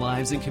transform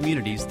lives and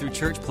communities through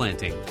church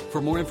planting.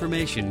 For more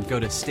information, go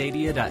to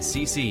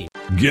stadia.cc.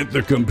 Get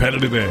the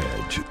competitive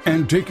edge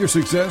and take your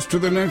success to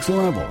the next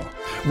level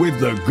with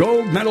the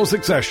Gold Medal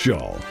Success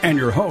Show and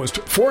your host,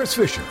 Forrest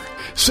Fisher,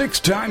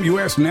 6-time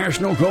U.S.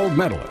 National Gold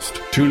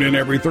Medalist. Tune in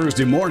every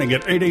Thursday morning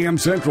at 8 a.m.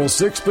 Central,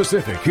 6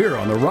 Pacific here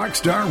on the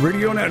Rockstar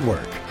Radio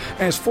Network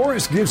as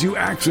Forrest gives you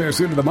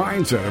access into the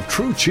mindset of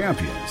true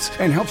champions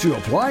and helps you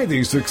apply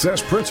these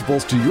success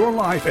principles to your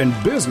life and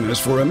business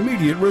for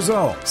immediate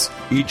results.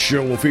 Each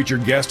show will feature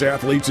guest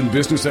athletes and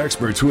business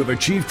experts who have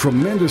achieved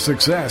tremendous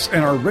success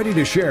and are ready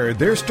to share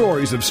their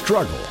stories of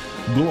struggle,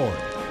 glory,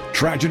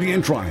 tragedy,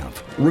 and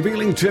triumph,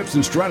 revealing tips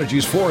and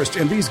strategies Forrest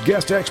and these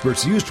guest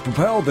experts use to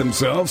propel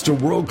themselves to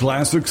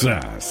world-class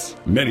success.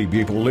 Many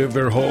people live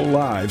their whole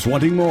lives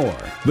wanting more.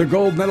 The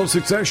Gold Medal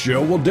Success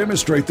Show will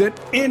demonstrate that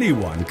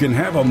anyone can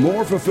have a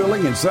more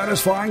fulfilling and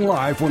satisfying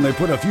life when they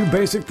put a few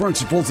basic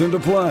principles into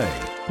play.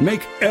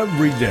 Make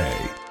every day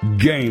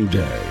game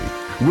day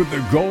with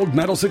the Gold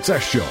Medal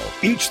Success Show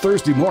each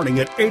Thursday morning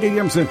at 8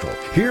 a.m. Central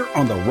here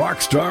on the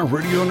Rockstar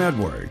Radio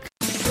Network.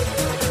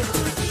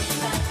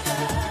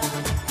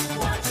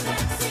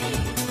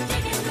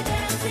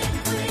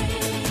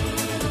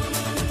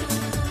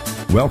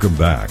 Welcome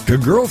back to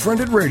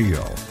Girlfriended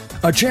Radio,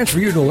 a chance for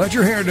you to let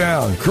your hair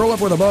down, curl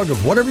up with a mug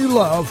of whatever you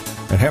love,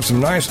 and have some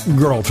nice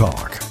girl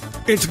talk.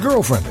 It's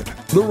Girlfriended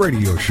the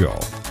radio show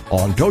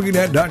on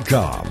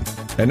TogiNet.com.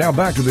 And now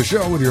back to the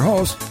show with your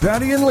hosts,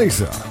 Patty and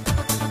Lisa.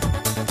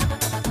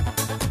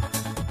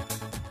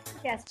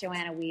 Guest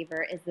Joanna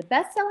Weaver is the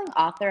best-selling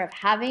author of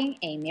Having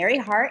a Mary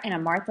Heart in a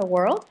Martha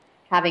World,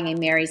 Having a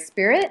Mary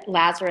Spirit,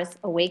 Lazarus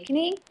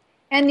Awakening,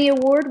 and the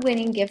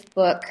award-winning gift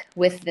book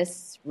With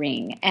This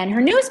Ring. And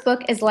her newest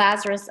book is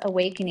Lazarus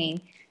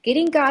Awakening,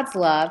 Getting God's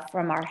Love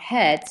from Our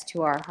Heads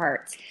to Our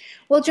Hearts.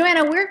 Well,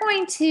 Joanna, we're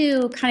going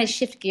to kind of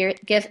shift gear.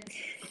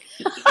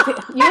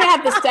 You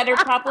have the stutter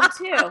problem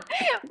too.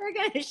 We're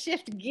going to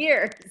shift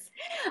gears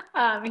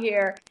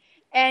here.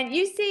 And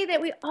you see that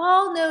we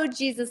all know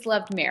Jesus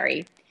loved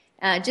Mary,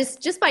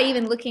 just by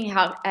even looking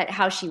at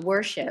how she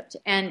worshiped,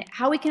 and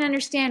how we can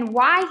understand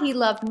why he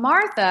loved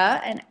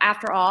Martha, and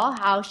after all,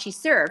 how she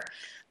served.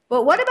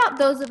 But what about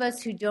those of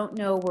us who don't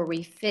know where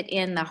we fit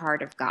in the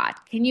heart of God?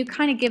 Can you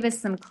kind of give us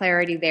some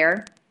clarity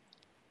there?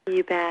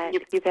 You bet,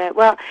 you bet.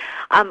 Well,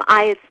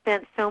 I had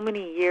spent so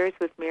many years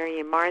with Mary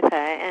and Martha,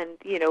 and,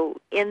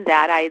 in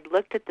that I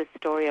looked at the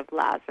story of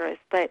Lazarus,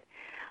 but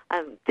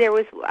there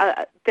was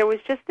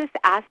just this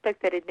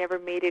aspect that had never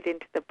made it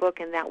into the book,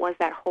 and that was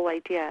that whole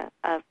idea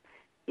of,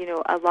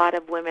 a lot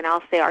of women,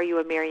 I'll say, are you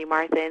a Mary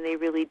Martha? And they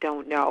really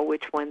don't know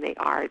which one they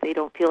are. They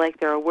don't feel like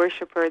they're a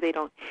worshiper. They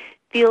don't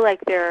feel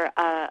like they're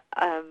a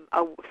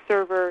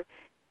server.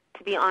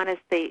 To be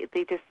honest, they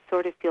just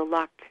sort of feel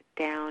locked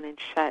down and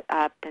shut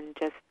up and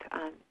just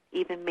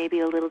even maybe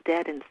a little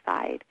dead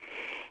inside.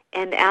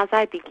 And as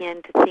I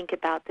began to think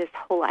about this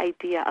whole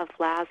idea of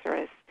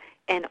Lazarus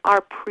and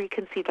our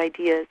preconceived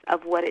ideas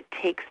of what it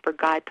takes for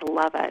God to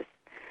love us,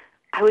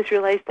 I was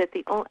reminded that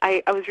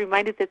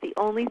the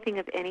only thing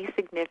of any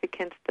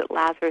significance that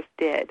Lazarus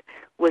did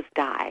was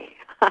die.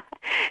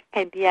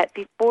 And yet,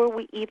 before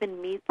we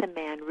even meet the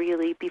man,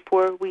 really,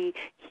 before we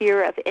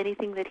hear of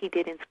anything that he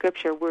did in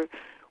Scripture, we're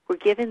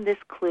given this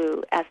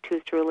clue as to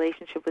his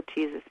relationship with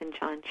Jesus in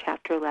John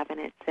chapter 11.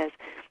 It says,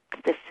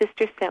 the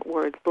sister sent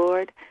word,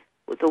 Lord,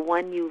 the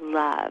one you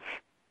love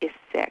is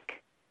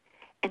sick.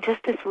 And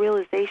just this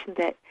realization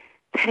that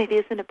it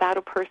isn't about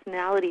a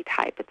personality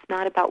type. It's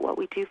not about what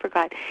we do for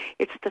God.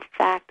 It's the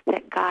fact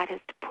that God has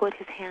put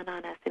his hand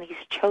on us, and he's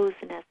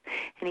chosen us,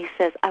 and he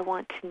says, I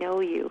want to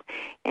know you.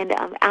 And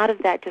out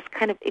of that, just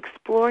kind of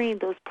exploring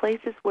those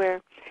places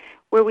where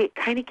we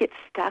kind of get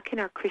stuck in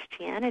our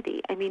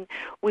Christianity. I mean,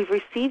 we've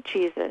received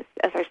Jesus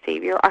as our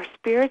Savior. Our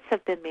spirits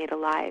have been made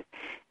alive,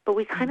 but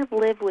we kind of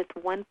live with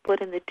one foot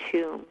in the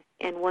tomb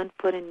and one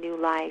foot in new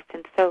life.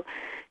 And so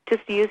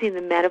just using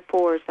the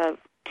metaphors of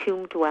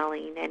tomb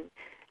dwelling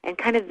and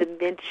kind of the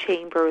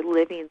mid-chamber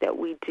living that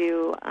we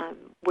do,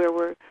 where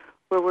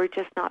we're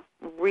just not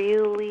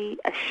really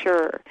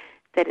sure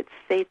that it's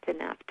safe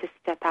enough to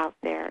step out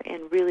there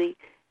and really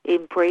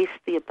embrace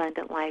the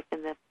abundant life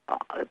and the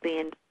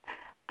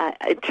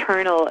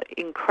eternal,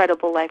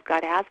 incredible life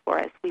God has for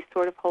us. We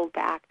sort of hold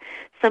back.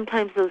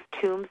 Sometimes those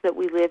tombs that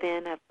we live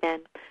in have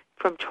been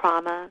from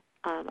trauma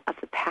of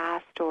the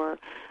past, or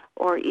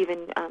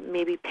even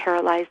maybe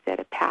paralyzed at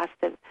a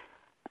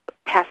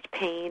past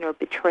pain or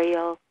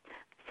betrayal.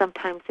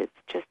 Sometimes it's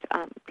just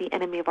the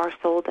enemy of our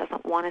soul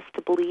doesn't want us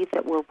to believe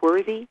that we're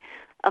worthy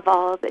of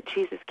all that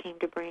Jesus came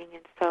to bring.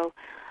 And so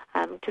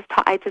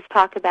I just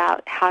talk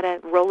about how to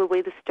roll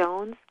away the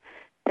stones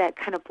that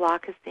kind of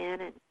block us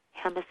in and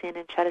hem us in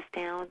and shut us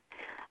down.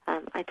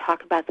 I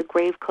talk about the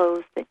grave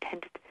clothes that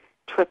tend to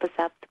trip us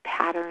up, the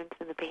patterns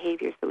and the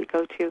behaviors that we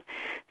go to.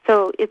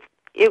 So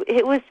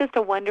it was just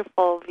a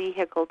wonderful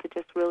vehicle to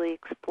just really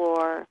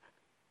explore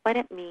what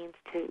it means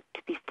to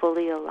be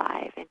fully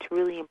alive and to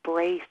really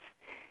embrace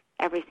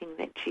everything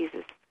that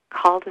Jesus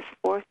called us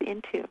forth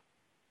into.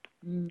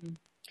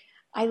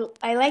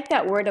 I like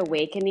that word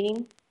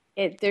awakening.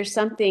 There's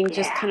something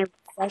just kind of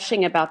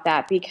refreshing about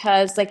that,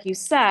 because like you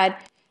said,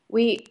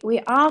 we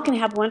all can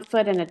have one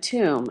foot in a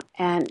tomb,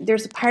 and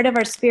there's a part of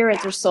our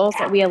spirits or souls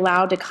that we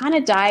allow to kind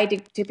of die,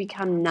 to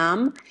become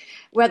numb.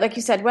 Like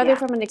you said, whether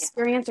from an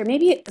experience or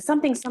maybe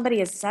something somebody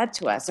has said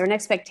to us or an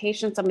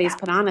expectation somebody's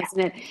put on us,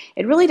 and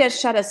it really does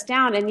shut us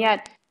down. And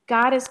yet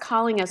God is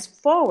calling us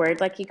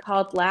forward, like he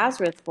called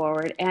Lazarus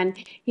forward, and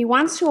he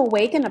wants to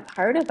awaken a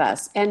part of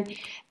us. And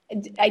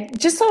I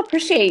just so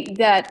appreciate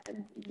that,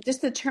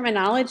 just the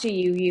terminology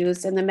you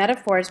use and the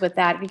metaphors with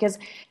that, because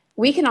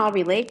we can all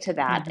relate to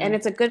that. Mm-hmm. And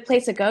it's a good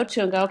place to go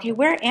to and go, okay,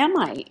 where am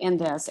I in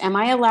this? Am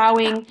I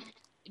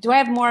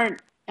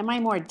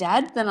more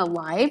dead than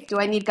alive? Do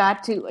I need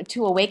God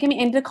to awaken me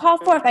and to call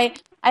forth?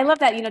 I love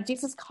that,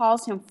 Jesus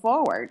calls him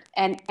forward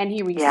and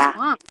he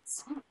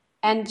responds.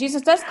 And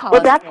Jesus does call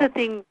us that's forward. the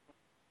thing.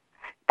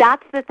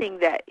 That's the thing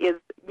that is,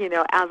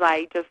 as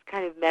I just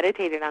kind of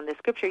meditated on the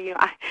scripture,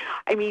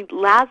 I mean,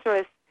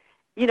 Lazarus,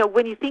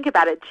 when you think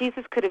about it,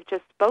 Jesus could have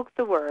just spoke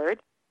the word,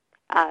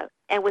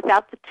 and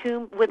without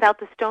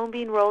the stone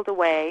being rolled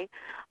away,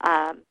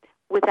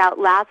 without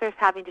Lazarus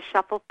having to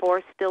shuffle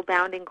forth, still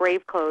bound in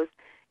grave clothes,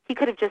 he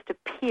could have just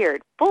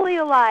appeared fully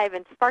alive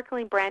in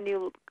sparkling brand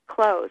new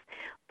clothes.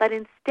 But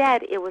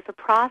instead, it was a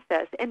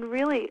process. And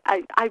really,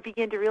 I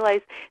began to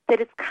realize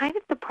that it's kind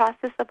of the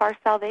process of our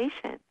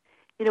salvation.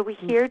 We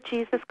hear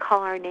Jesus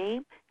call our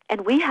name,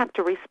 and we have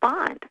to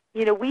respond.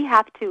 We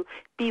have to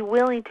be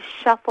willing to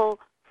shuffle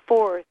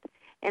forth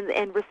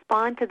and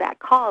respond to that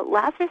call.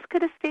 Lazarus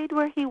could have stayed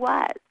where he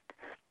was,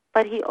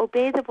 but he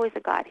obeyed the voice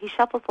of God. He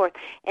shuffled forth,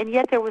 and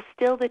yet there was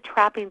still the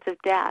trappings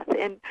of death.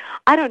 And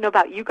I don't know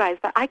about you guys,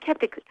 but I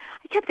kept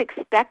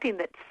expecting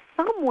that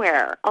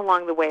somewhere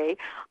along the way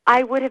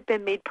I would have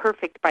been made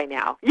perfect by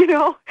now,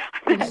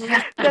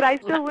 that I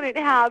still wouldn't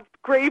have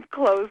grave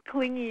clothes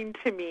clinging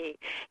to me.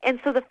 And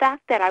so the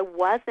fact that I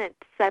wasn't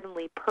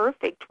suddenly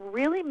perfect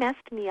really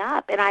messed me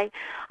up. And I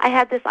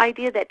had this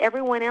idea that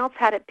everyone else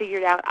had it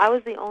figured out. I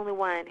was the only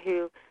one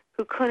who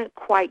couldn't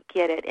quite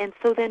get it. And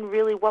so then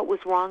really what was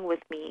wrong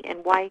with me,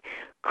 and why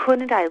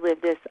couldn't I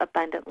live this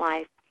abundant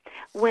life?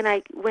 When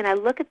I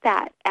look at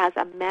that as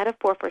a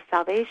metaphor for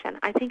salvation,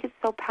 I think it's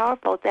so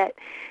powerful that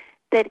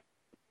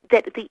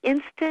the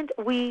instant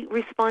we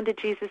respond to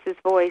Jesus'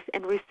 voice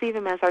and receive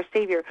him as our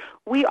Savior,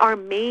 we are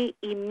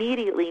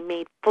immediately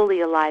made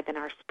fully alive in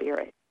our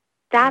spirit.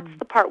 That's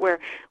the part where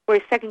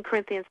 2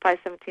 Corinthians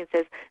 5:17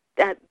 says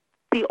that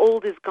the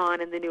old is gone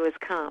and the new has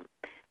come.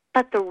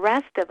 But the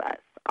rest of us,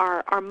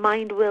 our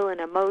mind, will, and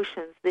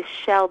emotions, this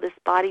shell, this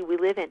body we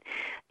live in,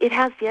 it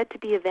has yet to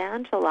be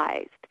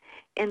evangelized.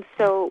 And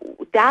so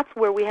that's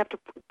where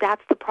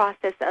that's the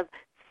process of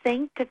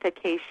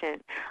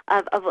sanctification,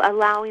 of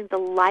allowing the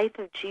life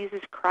of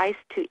Jesus Christ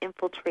to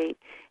infiltrate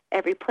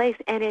every place.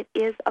 And it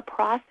is a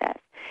process.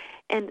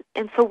 And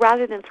so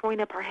rather than throwing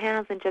up our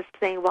hands and just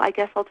saying, well, I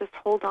guess I'll just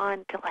hold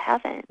on till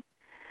heaven,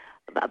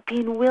 about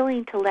being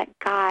willing to let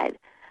God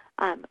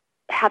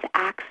have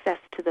access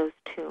to those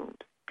tombs.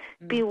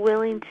 Be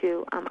willing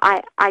to,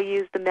 I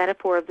use the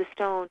metaphor of the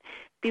stone,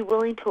 be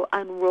willing to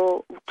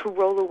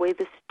roll away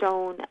the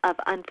stone of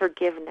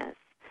unforgiveness,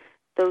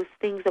 those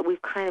things that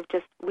we've kind of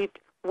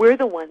we're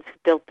the ones who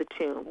built the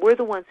tomb. We're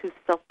the ones who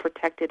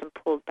self-protected and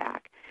pulled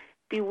back.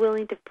 Be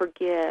willing to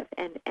forgive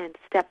and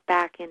step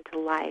back into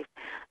life.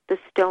 The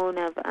stone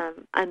of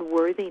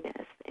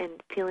unworthiness and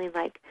feeling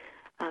like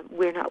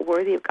we're not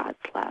worthy of God's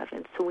love,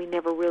 and so we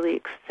never really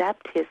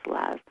accept his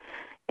love.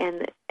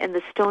 And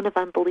the stone of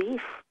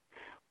unbelief,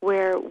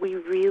 where we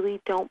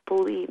really don't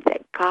believe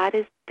that God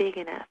is big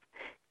enough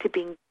to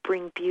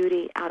bring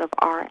beauty out of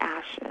our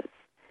ashes,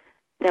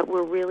 that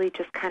we're really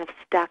just kind of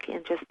stuck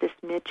in just this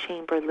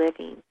mid-chamber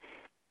living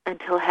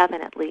until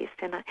heaven at least.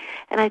 And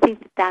I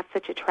think that's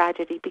such a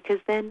tragedy, because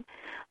then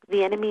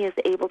the enemy is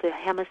able to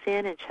hem us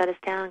in and shut us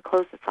down and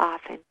close us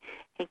off and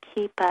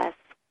keep us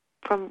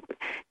from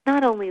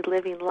not only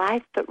living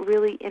life, but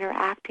really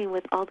interacting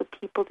with all the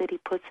people that he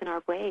puts in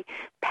our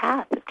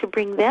path to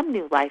bring them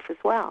new life as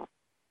well.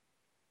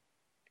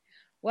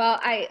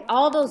 Well,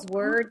 all those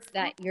words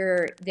that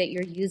you're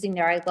using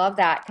there, I love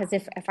that, because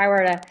if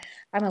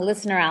I'm a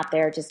listener out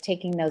there just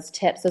taking those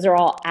tips, those are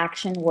all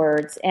action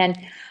words, and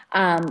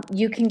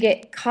you can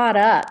get caught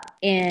up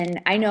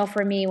in, I know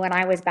for me, when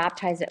I was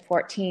baptized at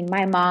 14,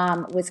 my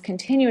mom was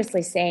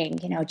continuously saying,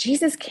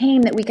 Jesus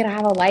came that we could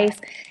have a life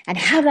and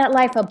have that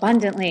life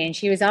abundantly, and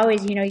she was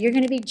always, you're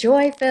going to be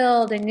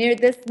joy-filled and you're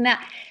this and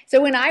that. So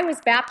when I was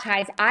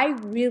baptized, I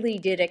really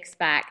did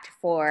expect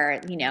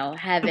for,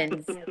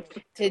 heavens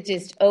to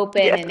just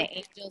open and the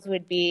angels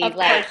would be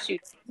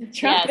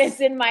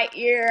trumpets in my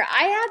ear.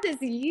 I had this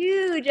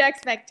huge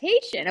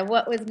expectation of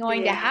what was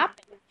going to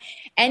happen.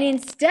 And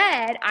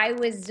instead, I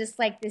was just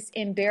like this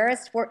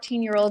embarrassed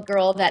 14-year-old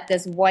girl that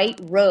this white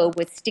robe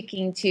was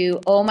sticking to,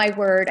 oh my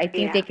word, I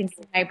think they can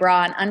see my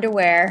bra and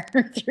underwear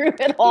through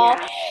it all.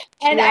 Yeah.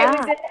 And I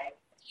was in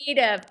a state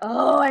of,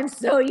 I'm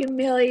so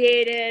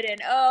humiliated,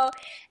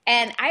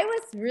 and I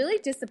was really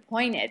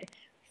disappointed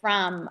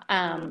from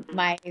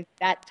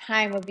that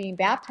time of being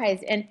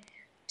baptized. And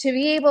to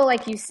be able,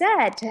 like you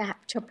said,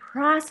 to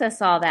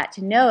process all that,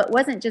 to know it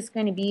wasn't just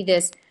going to be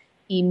this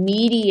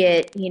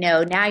immediate,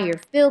 now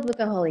you're filled with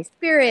the Holy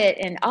Spirit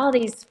and all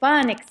these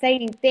fun,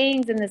 exciting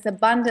things in this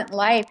abundant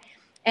life.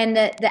 And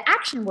the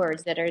action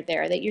words that are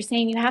there, that you're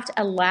saying you have to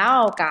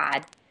allow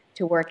God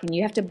to work, and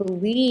you have to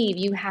believe,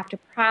 you have to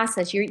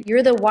process.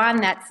 You're the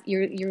one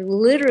you're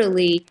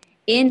literally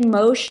in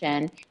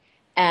motion,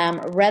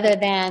 rather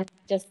than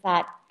just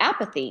that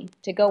apathy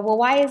to go, well,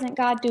 why isn't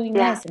God doing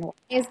this? And why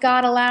is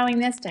God allowing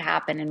this to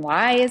happen? And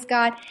why is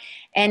God?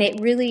 And it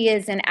really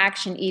is an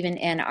action even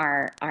in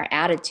our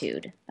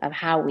attitude of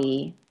how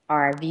we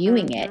are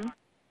viewing it.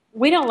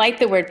 We don't like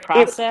the word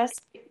process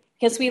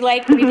because we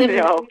live in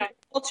a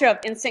culture of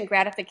instant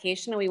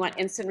gratification, and we want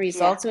instant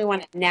results, and we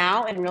want it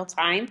now in real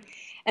time.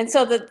 And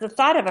so the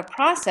thought of a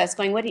process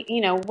going, what do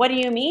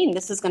you mean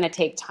this is going to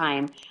take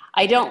time?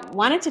 I don't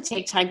want it to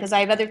take time because I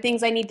have other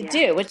things I need to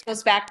do, which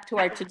goes back to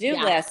our to-do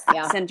list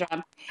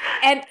syndrome.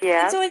 And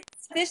so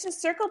it's a vicious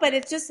circle, but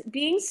it's just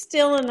being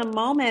still in the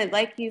moment,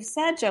 like you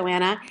said,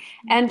 Joanna,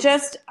 and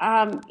just,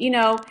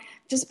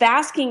 just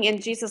basking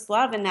in Jesus'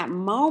 love in that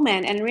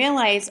moment and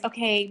realize,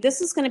 okay, this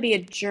is going to be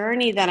a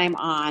journey that I'm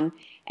on.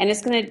 And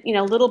it's going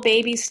to, little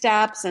baby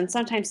steps and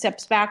sometimes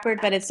steps backward,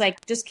 but it's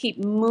like just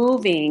keep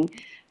moving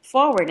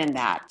forward in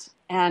that.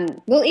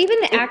 And well, even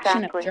the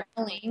action Exactly. of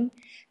journaling,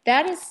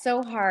 that is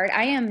so hard.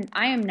 I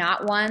am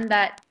not one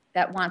that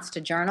wants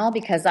to journal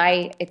because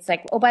it's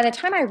like, oh, by the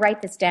time I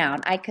write this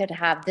down, I could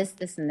have this,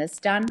 and this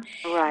done.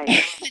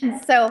 Right.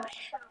 And so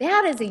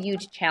that is a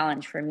huge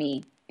challenge for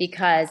me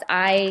because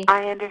I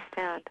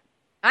understand.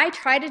 I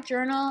try to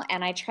journal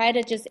and I try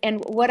to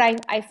and what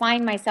I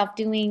find myself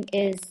doing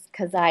is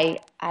because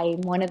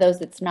I'm one of those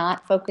that's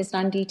not focused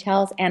on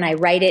details, and I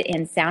write it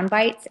in sound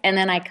bites, and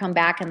then I come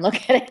back and look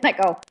at it and I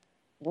go,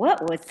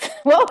 what was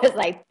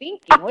I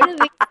thinking? What is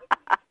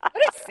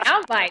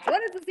sound bites?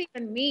 What does this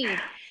even mean?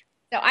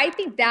 So I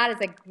think that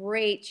is a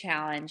great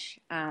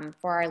challenge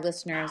for our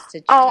listeners to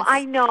just... Oh,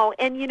 I know.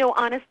 And,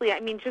 honestly, I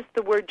mean, just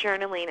the word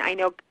journaling, I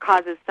know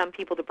causes some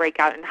people to break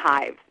out in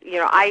hives.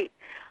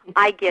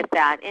 I get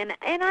that. And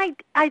I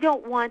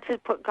don't want to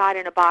put God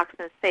in a box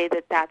and say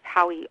that that's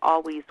how he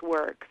always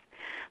works.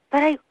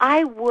 But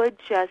I would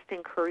just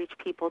encourage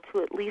people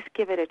to at least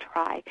give it a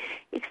try,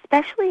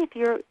 especially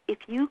if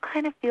you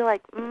kind of feel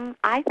like,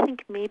 I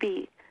think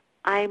maybe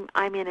I'm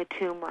in a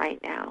tomb right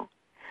now.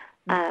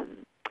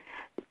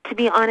 To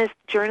be honest,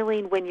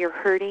 journaling when you're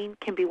hurting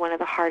can be one of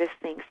the hardest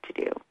things to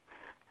do.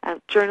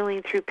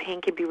 Journaling through pain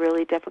can be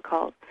really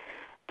difficult.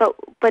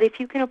 But if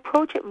you can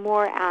approach it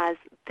more as,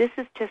 this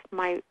is just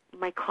my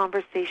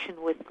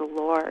conversation with the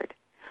Lord.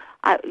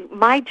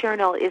 My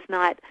journal is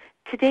not,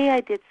 today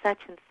I did such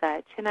and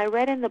such, and I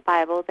read in the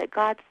Bible that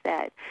God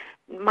said.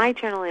 My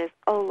journal is,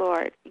 oh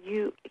Lord,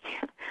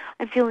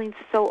 I'm feeling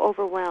so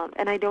overwhelmed,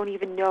 and I don't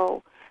even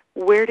know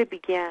where to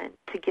begin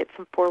to get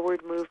some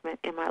forward movement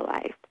in my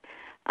life.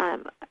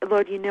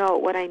 Lord, you know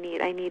what I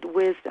need. I need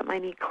wisdom. I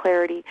need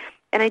clarity.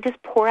 And I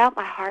just pour out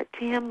my heart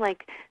to him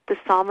like the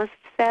psalmist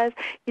says.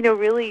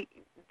 Really,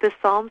 the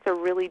Psalms are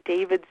really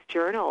David's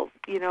journals,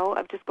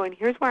 of just going,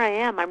 here's where I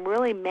am. I'm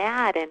really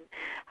mad, and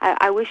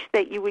I wish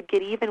that you would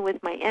get even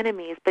with my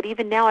enemies. But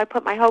even now I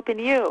put my hope in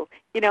you.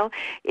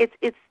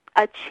 It's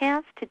a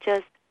chance to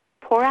just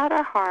pour out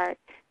our heart,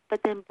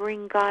 but then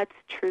bring God's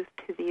truth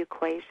to the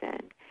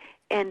equation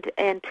and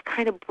to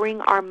kind of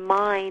bring our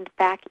mind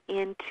back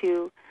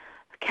into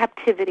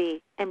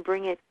captivity and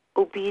bring it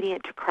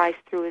obedient to Christ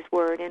through his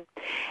word.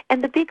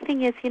 And the big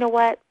thing is, you know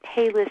what?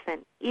 Hey,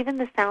 listen, even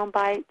the sound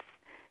bites,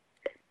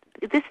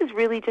 this is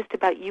really just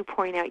about you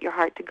pouring out your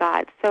heart to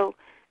God. So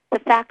the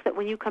fact that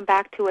when you come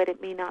back to it, it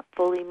may not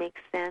fully make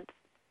sense,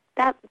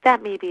 that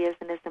maybe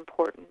isn't as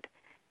important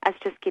as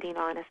just getting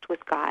honest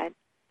with God.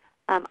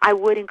 I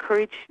would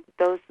encourage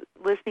those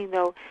listening,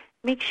 though,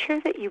 make sure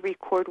that you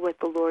record what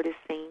the Lord is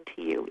saying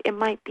to you. It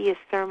might be a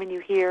sermon you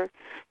hear.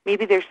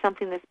 Maybe there's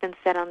something that's been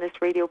said on this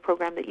radio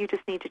program that you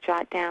just need to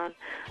jot down,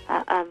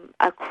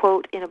 a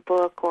quote in a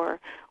book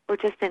or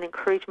just an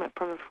encouragement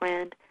from a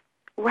friend.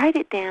 Write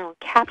it down,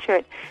 capture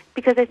it,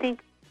 because I think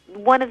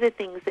one of the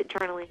things that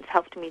journaling has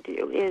helped me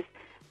do is,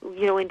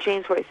 in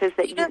James where it says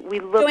that we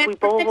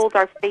behold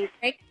our face.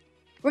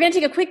 We're going to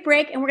take a quick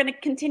break, and we're going to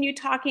continue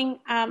talking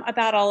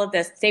about all of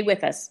this. Stay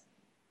with us.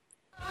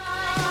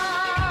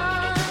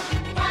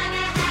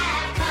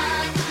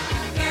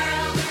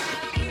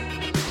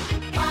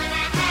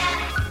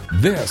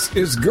 This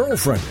is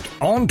Girlfriended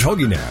on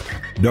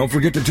TogiNet. Don't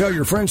forget to tell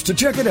your friends to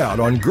check it out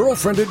on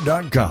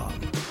girlfriended.com.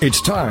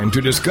 It's time to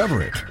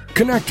discover it,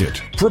 connect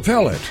it,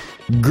 propel it,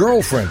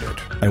 Girlfriended.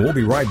 And we'll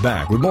be right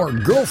back with more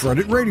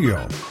Girlfriended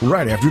Radio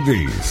right after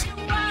these.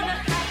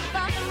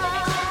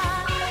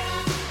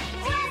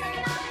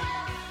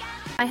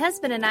 My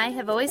husband and I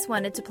have always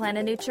wanted to plant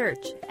a new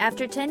church.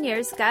 After 10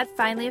 years, God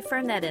finally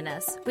affirmed that in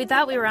us. We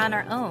thought we were on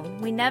our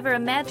own. We never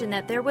imagined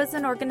that there was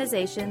an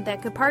organization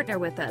that could partner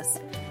with us.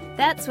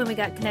 That's when we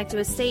got connected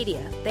with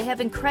Stadia. They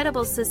have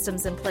incredible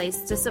systems in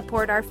place to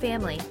support our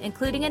family,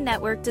 including a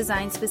network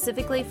designed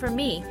specifically for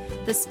me,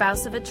 the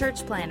spouse of a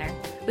church planner.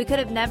 We could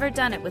have never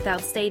done it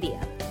without Stadia.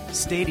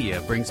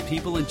 Stadia brings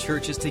people and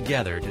churches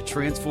together to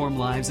transform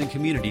lives and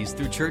communities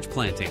through church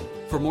planting.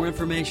 For more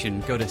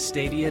information, go to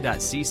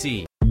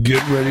stadia.cc.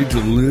 Get ready to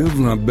live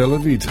La Bella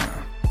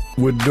Vita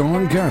with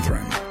Dawn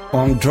Catherine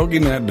on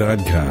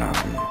TogiNet.com.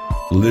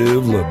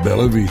 Live La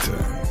Bella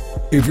Vita.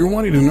 If you're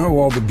wanting to know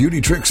all the beauty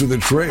tricks of the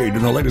trade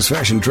and the latest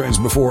fashion trends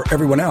before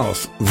everyone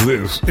else,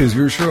 this is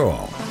your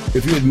show.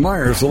 If you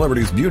admire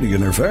celebrities' beauty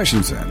and their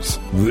fashion sense,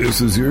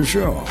 this is your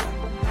show.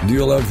 Do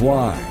you love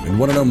wine and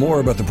want to know more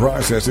about the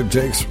process it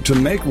takes to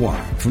make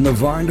wine from the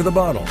vine to the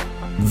bottle?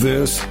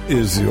 This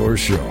is your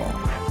show.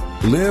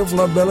 Live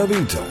La Bella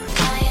Vita.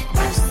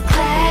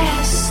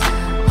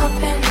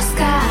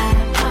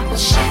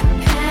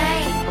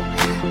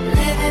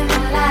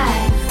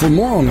 For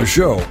more on the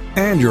show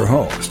and your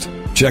host,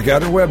 check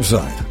out our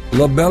website,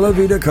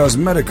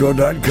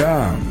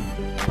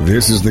 labellavitacosmetico.com.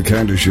 This is the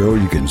kind of show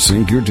you can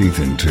sink your teeth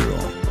into.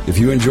 If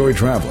you enjoy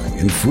traveling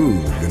and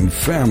food and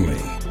family,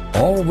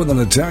 all with an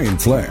Italian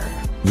flair,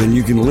 then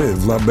you can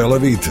live La Bella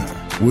Vita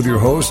with your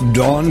host,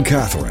 Dawn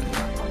Catherine.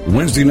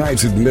 Wednesday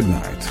nights at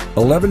midnight,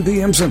 11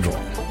 p.m. Central,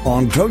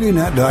 on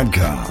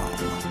TogiNet.com.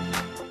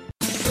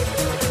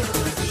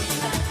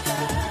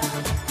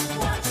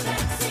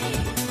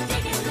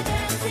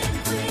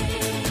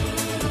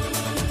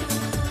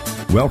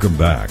 Welcome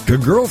back to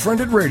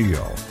Girlfriended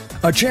Radio,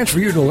 a chance for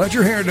you to let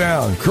your hair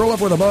down, curl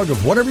up with a mug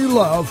of whatever you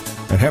love,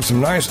 and have some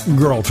nice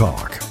girl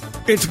talk.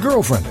 It's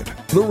Girlfriended,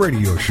 the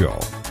radio show,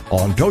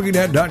 on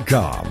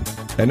TogiNet.com.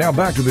 And now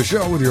back to the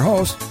show with your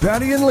hosts,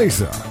 Patty and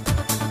Lisa.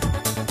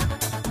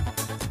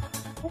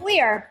 We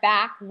are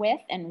back with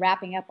and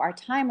wrapping up our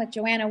time with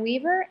Joanna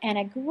Weaver, and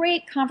a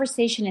great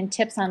conversation and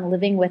tips on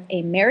living with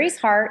a Mary's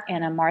heart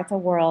and a Martha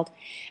world.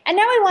 And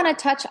now I want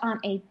to touch on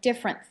a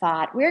different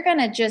thought. We're going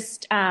to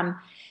just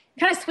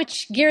kind of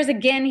switch gears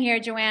again here,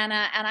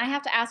 Joanna, and I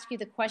have to ask you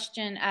the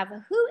question of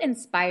who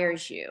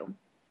inspires you?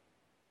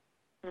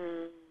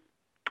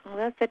 Well,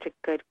 that's such a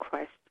good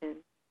question.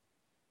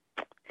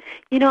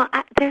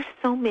 There's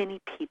so many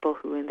people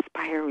who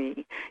inspire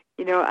me.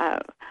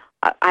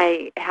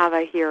 I have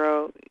a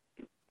hero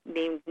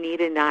named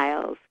Nita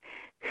Niles,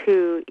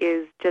 who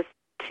is just,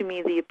 to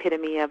me, the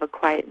epitome of a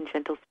quiet and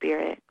gentle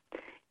spirit,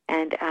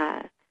 and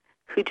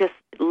who just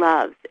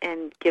loves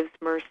and gives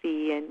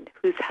mercy, and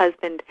whose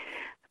husband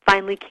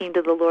finally came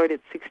to the Lord at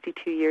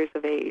 62 years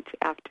of age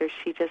after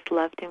she just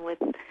loved him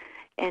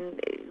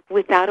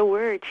without a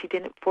word. She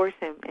didn't force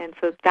him, and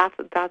so that's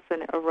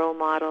a role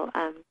model.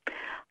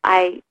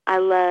 I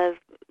love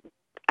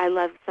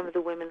some of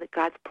the women that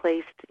God's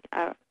placed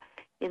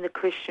in the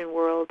Christian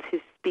world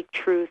who speak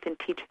truth and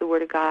teach the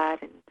Word of God.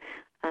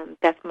 And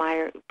Beth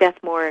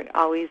Moore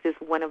always is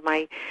one of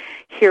my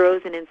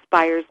heroes and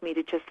inspires me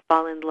to just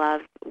fall in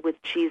love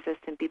with Jesus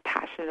and be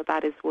passionate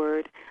about His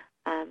Word.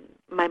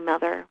 My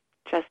mother,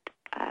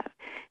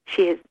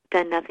 she has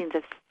done nothing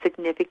of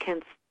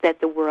significance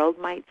that the world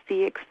might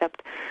see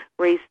except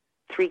raise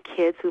 3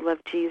 kids who love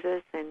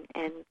Jesus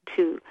and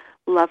to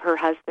love her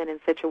husband in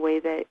such a way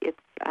that it's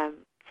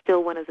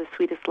still one of the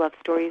sweetest love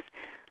stories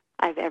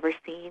I've ever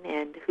seen,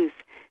 and who's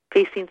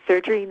facing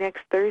surgery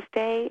next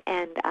Thursday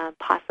and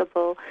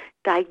possible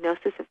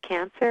diagnosis of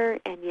cancer,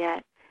 and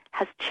yet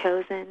has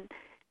chosen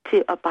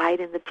to abide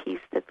in the peace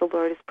that the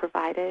Lord has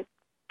provided.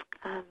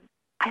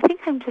 I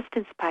think I'm just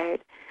inspired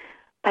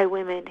by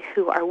women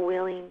who are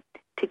willing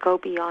to go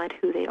beyond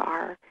who they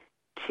are,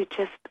 to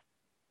just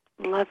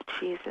love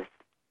Jesus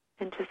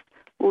and just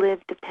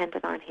live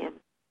dependent on Him.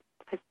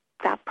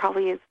 That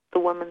probably is the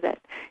woman that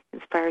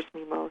inspires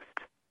me most.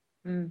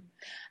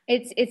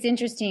 It's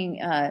interesting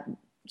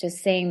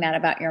just saying that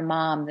about your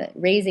mom, that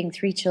raising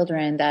 3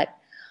 children that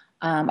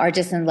are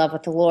just in love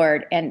with the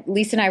Lord. And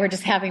Lisa and I were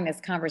just having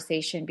this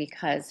conversation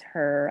because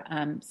her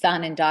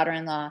son and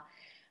daughter-in-law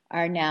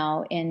are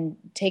now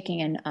taking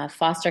in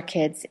foster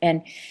kids,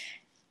 and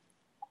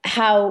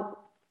how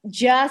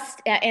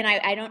and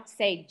I don't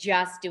say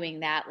just doing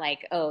that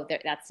like, oh,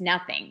 that's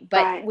nothing.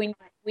 But right.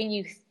 When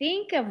you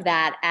think of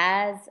that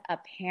as a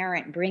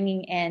parent,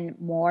 bringing in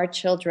more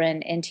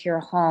children into your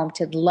home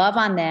to love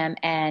on them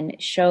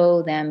and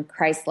show them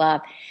Christ's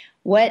love,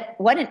 what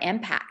an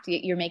impact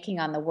you're making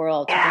on the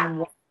world.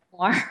 Yeah.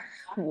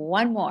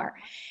 One more.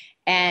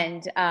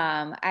 And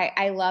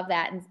I love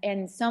that.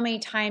 And so many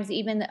times,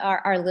 even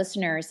our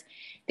listeners,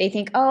 they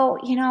think, oh,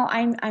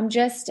 I'm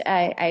just,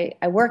 I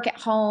work at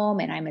home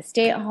and I'm a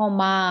stay-at-home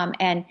mom.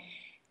 And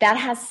that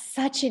has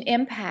such an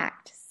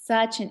impact.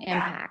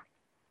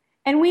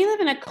 And we live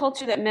in a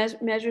culture that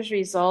measures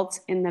results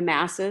in the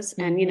masses,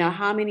 and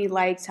how many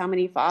likes, how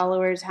many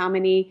followers, how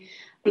many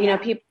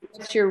people,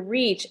 what's your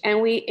reach,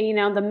 and we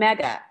the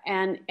mega,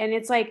 and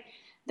it's like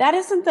that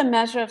isn't the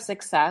measure of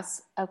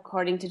success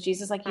according to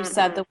Jesus. Like you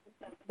said,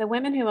 the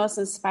women who most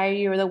inspire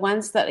you are the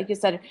ones that, like you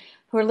said,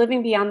 who are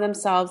living beyond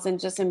themselves and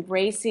just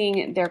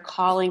embracing their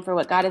calling for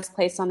what God has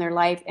placed on their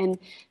life, and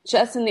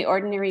just in the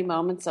ordinary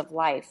moments of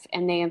life,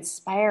 and they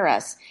inspire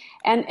us.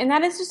 And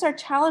that is just our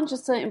challenge,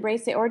 is to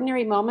embrace the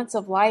ordinary moments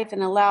of life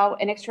and allow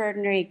an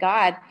extraordinary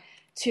God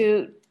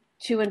to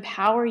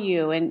empower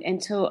you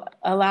and to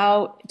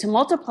allow to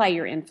multiply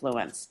your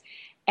influence.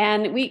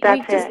 And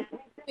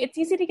it's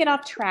easy to get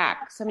off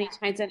track so many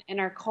times in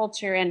our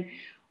culture, and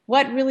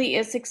what really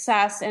is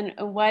success and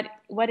what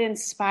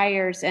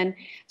inspires. And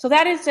so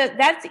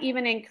that's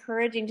even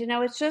encouraging to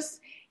know it's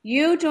just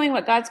you doing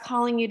what God's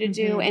calling you to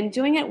do and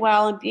doing it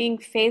well and being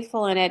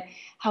faithful in it,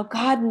 how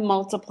God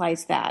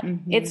multiplies that.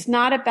 It's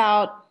not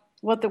about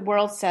what the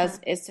world says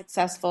is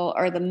successful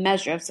or the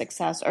measure of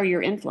success or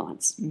your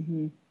influence.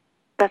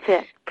 That's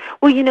it.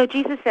 Well,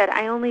 Jesus said,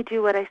 I only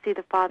do what I see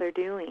the Father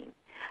doing.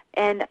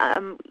 And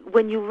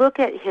when you look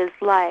at His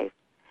life,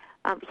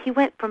 He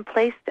went from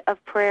place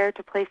of prayer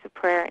to place of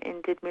prayer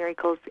and did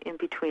miracles in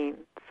between,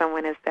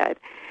 someone has said.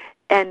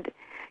 And,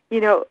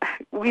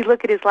 we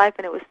look at His life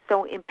and it was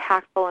so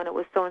impactful and it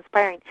was so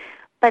inspiring.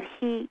 But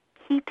he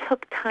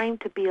took time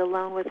to be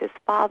alone with His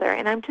Father.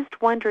 And I'm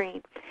just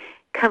wondering,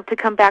 to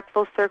come back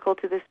full circle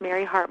to this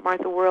Mary Heart,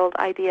 Martha World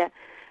idea,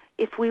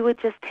 if we would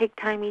just take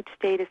time each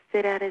day to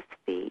sit at His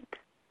feet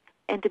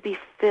and to be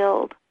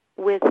filled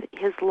with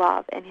His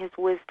love and His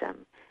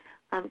wisdom,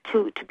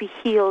 to be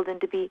healed and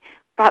to be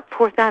brought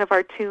forth out of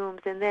our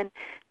tombs, and then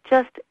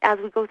just as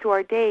we go through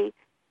our day,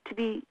 to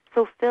be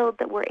so filled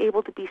that we're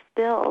able to be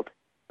filled,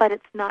 but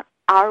it's not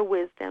our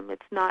wisdom.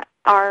 It's not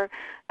our,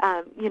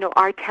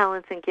 our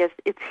talents and gifts.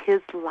 It's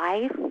his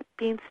life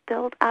being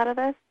spilled out of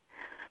us.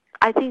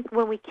 I think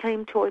when we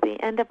came toward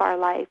the end of our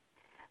life,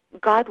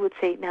 God would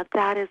say, now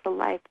that is a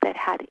life that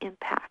had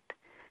impact,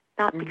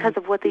 not because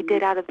of what they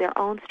did out of their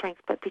own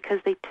strength, but because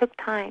they took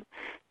time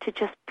to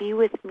just be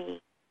with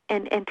me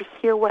and to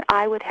hear what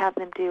I would have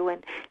them do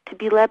and to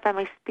be led by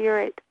my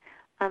Spirit.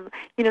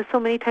 So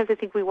many times I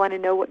think we want to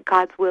know what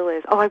God's will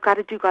is. Oh, I've got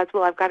to do God's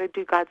will. I've got to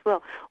do God's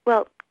will.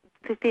 Well,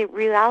 the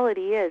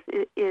reality is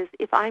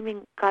if I'm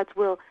in God's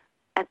will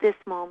at this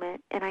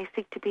moment and I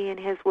seek to be in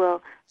his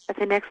will at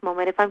the next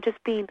moment, if I'm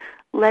just being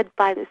led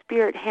by the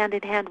Spirit hand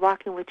in hand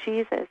walking with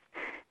Jesus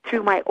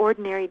through my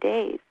ordinary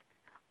days,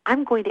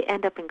 I'm going to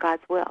end up in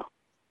God's will.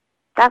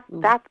 That's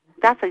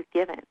a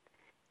given,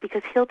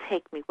 because he'll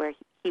take me where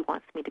he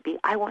wants me to be.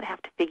 I won't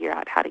have to figure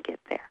out how to get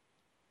there.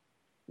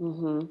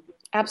 Mm-hmm.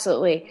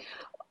 Absolutely.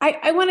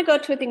 I want to go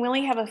to a thing. We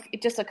only have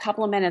just a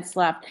couple of minutes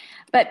left,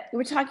 but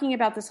we're talking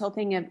about this whole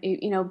thing of,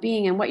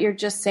 being and what you're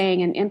just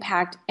saying and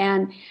impact.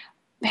 And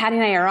Patty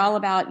and I are all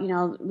about,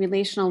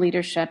 relational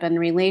leadership and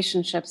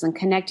relationships and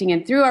connecting,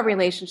 and through our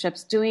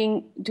relationships,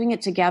 doing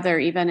it together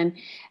even.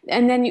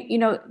 And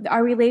then,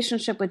 our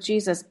relationship with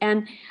Jesus.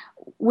 And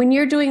when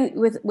you're doing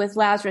with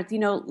Lazarus,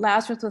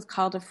 Lazarus was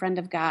called a friend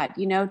of God,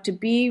 to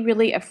be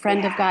really a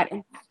friend of God.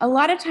 And a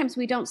lot of times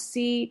we don't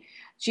see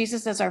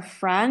Jesus as our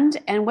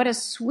friend, and what a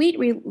sweet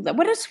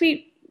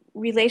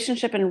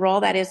relationship and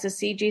role that is to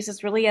see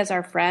Jesus really as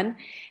our friend.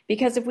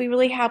 Because if we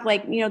really have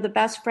the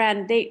best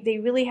friend, they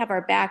really have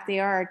our back. They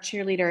are our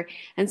cheerleader,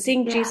 and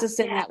seeing Jesus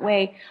in that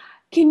way.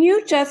 Can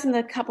you just, in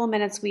the couple of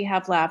minutes we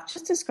have left,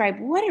 just describe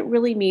what it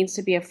really means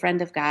to be a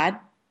friend of God?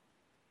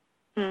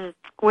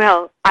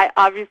 Well, I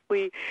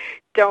obviously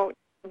don't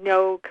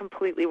know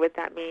completely what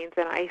that means,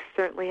 and I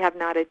certainly have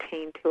not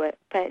attained to it.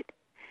 But,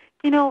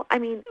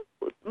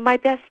 my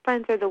best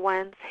friends are the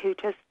ones who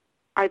just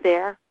are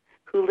there,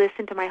 who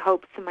listen to my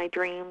hopes and my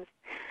dreams,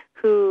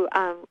 who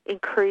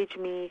encourage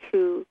me,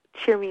 who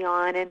cheer me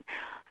on. And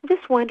I'm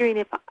just wondering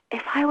if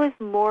I was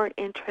more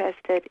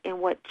interested in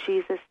what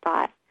Jesus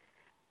thought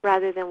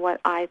rather than what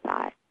I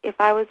thought, if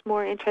I was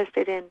more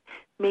interested in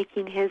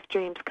making his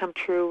dreams come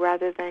true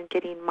rather than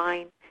getting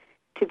mine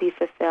to be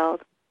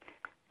fulfilled.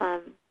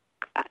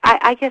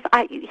 I guess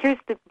here's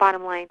the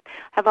bottom line.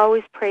 I've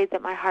always prayed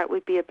that my heart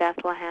would be a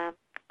Bethlehem,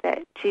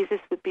 that Jesus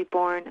would be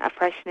born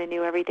afresh and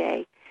anew every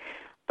day.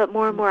 But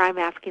more and more I'm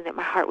asking that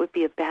my heart would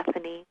be a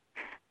Bethany,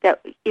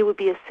 that it would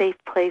be a safe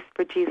place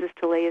for Jesus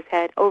to lay his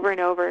head. Over and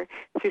over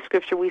through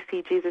Scripture we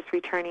see Jesus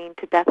returning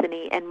to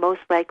Bethany, and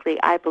most likely,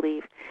 I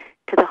believe,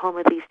 to the home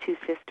of these two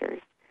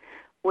sisters,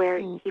 where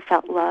he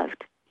felt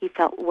loved, he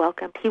felt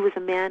welcomed. He was a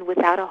man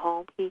without a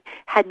home. He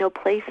had no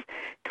place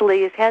to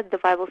lay his head, the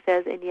Bible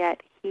says, and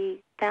yet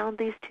he found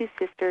these two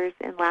sisters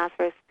and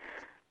Lazarus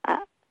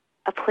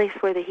a place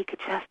where he could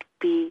just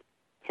be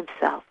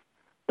himself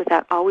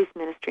without always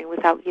ministering,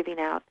 without giving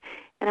out.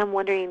 And I'm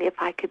wondering if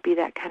I could be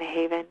that kind of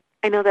haven.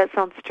 I know that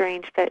sounds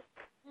strange, but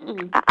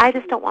I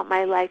just don't want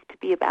my life to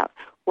be about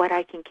what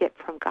I can get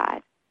from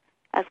God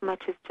as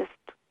much as just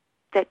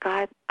that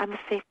God, I'm a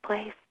safe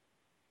place,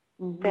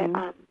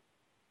 that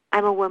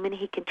I'm a woman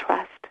he can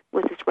trust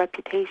with his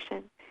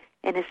reputation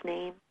and his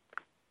name,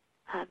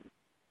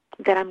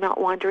 that I'm not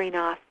wandering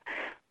off,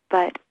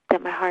 but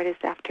that my heart is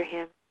after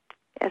him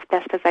as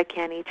best as I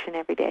can each and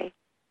every day.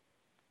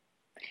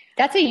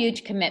 That's a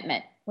huge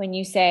commitment when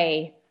you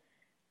say,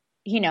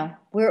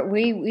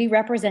 we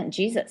represent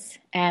Jesus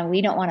and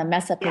we don't want to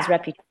mess up his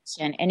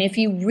reputation. And if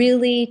you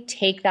really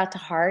take that to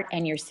heart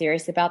and you're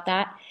serious about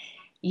that,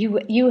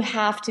 you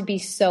have to be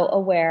so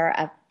aware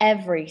of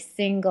every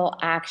single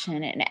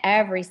action and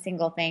every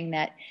single thing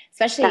that,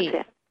 especially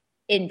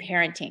in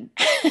parenting.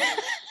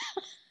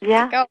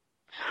 Yeah.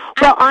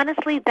 Well,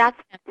 honestly,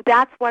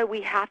 that's why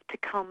we have to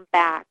come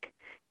back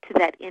to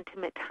that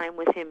intimate time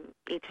with him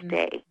each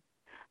day.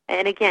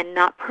 And again,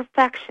 not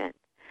perfection.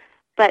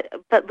 But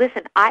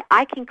listen,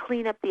 I can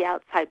clean up the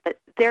outside, but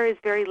there is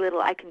very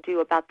little I can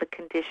do about the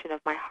condition of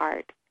my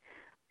heart.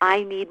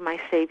 I need my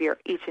Savior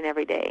each and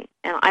every day,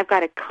 and I've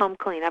got to come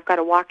clean. I've got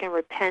to walk in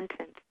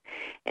repentance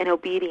and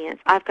obedience.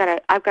 I've got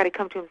to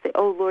come to him and say,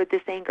 "Oh Lord,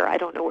 this anger, I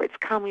don't know where it's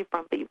coming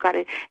from, but you've got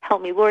to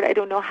help me, Lord. I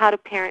don't know how to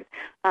parent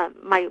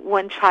my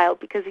one child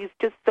because he's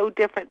just so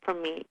different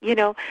from me."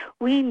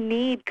 We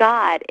need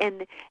God,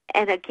 and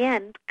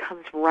again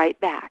comes right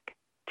back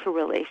to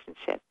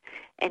relationship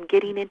and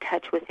getting in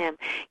touch with him.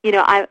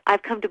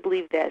 I've come to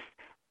believe this.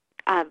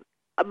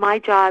 My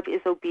job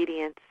is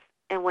obedience.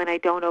 And when I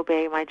don't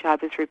obey, my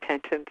job is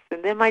repentance.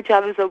 And then my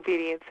job is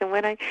obedience. And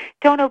when I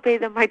don't obey,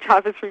 then my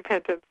job is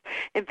repentance.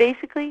 And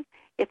basically,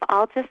 if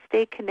I'll just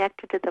stay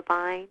connected to the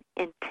vine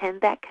and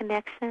tend that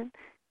connection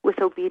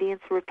with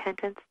obedience and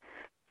repentance,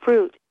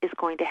 fruit is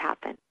going to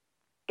happen.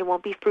 It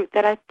won't be fruit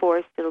that I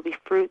force. It'll be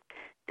fruit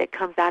that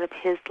comes out of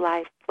his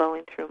life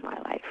flowing through my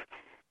life.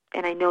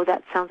 And I know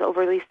that sounds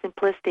overly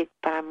simplistic,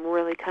 but I'm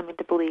really coming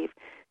to believe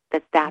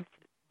that that's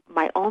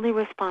my only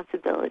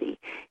responsibility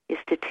is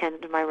to tend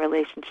to my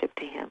relationship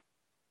to him.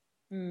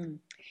 And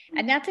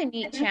that's a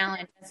neat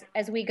challenge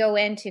as we go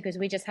into, because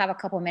we just have a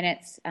couple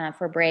minutes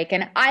for break.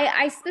 And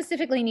I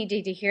specifically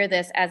needed to hear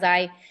this as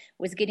I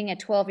was getting a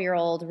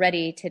 12-year-old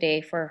ready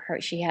today for her.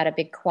 She had a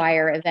big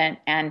choir event,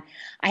 and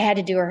I had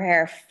to do her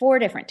hair 4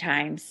 different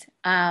times.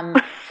 And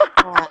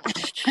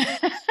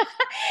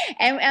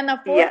the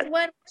fourth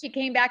one, she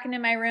came back into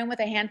my room with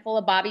a handful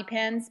of bobby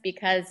pins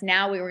because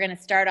now we were going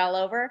to start all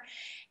over.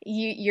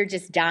 You're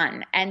just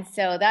done. And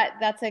so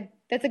that's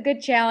a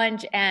good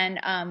challenge, and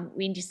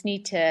we just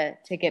need to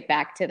get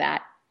back to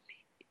that.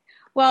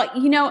 Well,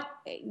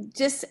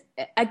 just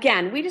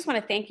again, we just want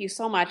to thank you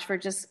so much for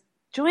just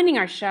joining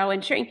our show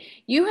and sharing.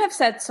 You have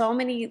said so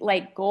many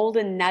like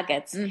golden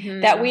nuggets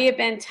that we have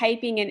been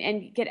typing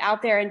and get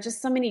out there, and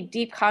just so many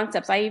deep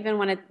concepts. I even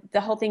wanted the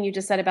whole thing you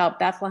just said about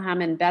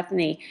Bethlehem and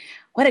Bethany.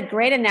 What a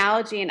great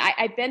analogy. And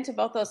I've been to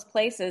both those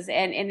places,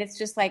 and it's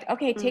just like,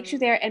 okay, it takes you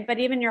there, but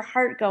even your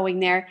heart going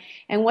there.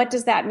 And what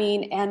does that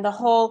mean? And the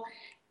whole,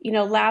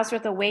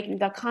 Lazarus awakening,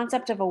 the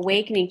concept of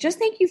awakening. Just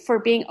thank you for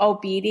being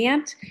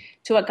obedient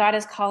to what God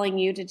is calling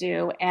you to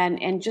do,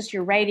 and just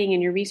your writing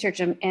and your research,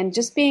 and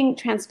just being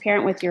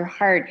transparent with your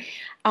heart.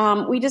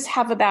 We just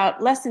have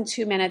about less than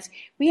 2 minutes.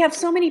 We have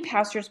so many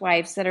pastors'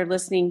 wives that are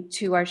listening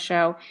to our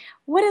show.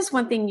 What is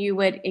one thing you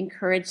would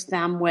encourage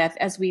them with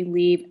as we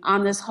leave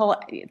on this whole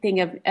thing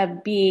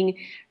of being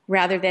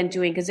rather than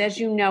doing? Because as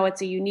you know,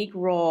 it's a unique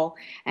role,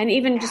 and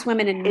even just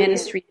women in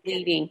ministry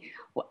leading.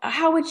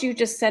 How would you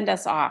just send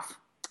us off?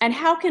 And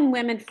how can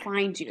women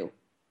find you?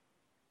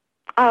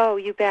 Oh,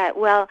 you bet.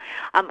 Well,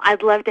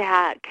 I'd love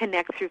to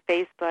connect through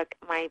Facebook.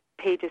 My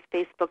page is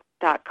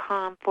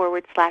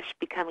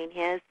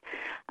facebook.com/becoming-his.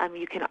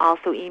 You can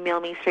also email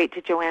me straight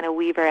to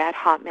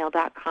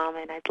joannaweaver@hotmail.com,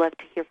 and I'd love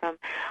to hear from.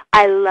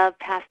 I love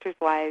pastors'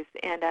 wives,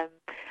 and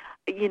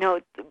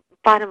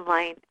bottom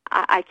line,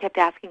 I kept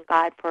asking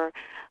God for,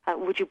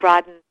 would you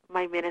broaden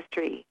my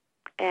ministry?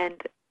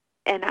 And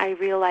I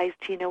realized,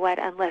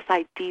 unless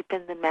I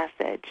deepen the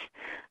message,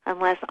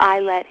 unless I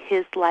let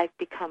his life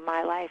become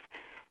my life,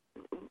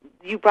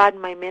 you broaden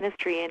my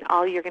ministry and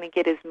all you're going to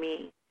get is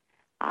me.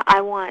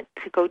 I want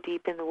to go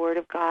deep in the Word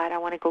of God. I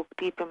want to go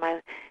deep in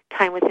my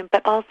time with him.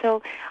 But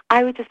also,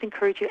 I would just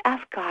encourage you,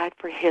 ask God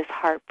for his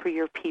heart for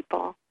your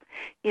people.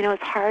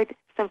 It's hard.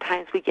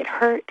 Sometimes we get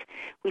hurt.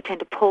 We tend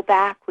to pull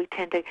back. We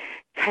tend to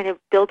kind of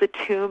build a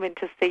tomb and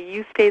just say,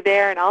 you stay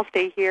there and I'll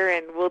stay here,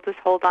 and we'll just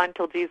hold on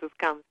till Jesus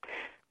comes.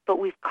 But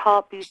we've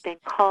been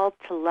called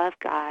to love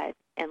God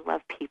and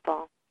love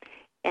people.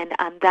 And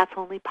that's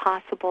only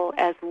possible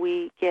as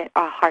we get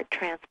a heart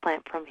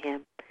transplant from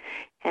him.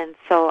 And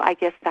so I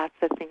guess that's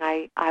the thing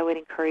I would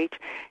encourage.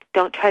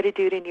 Don't try to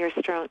do it in your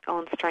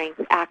own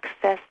strength.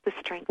 Access the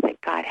strength that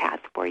God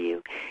has for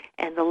you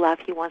and the love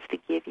he wants to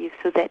give you,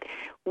 so that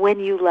when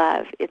you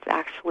love, it's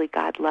actually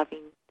God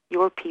loving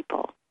your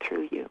people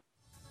through you.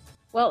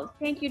 Well,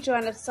 thank you,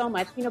 Joanna, so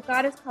much.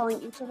 God is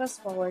calling each of us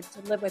forward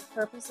to live with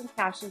purpose and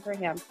passion for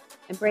him.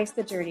 Embrace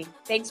the journey.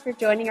 Thanks for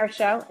joining our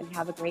show, and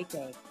have a great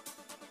day.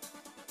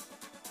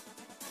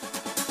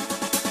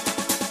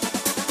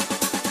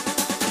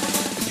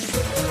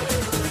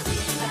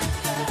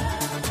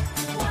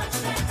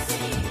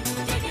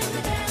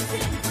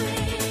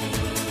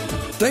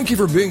 Thank you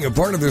for being a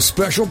part of this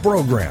special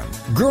program,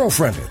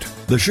 Girlfriended,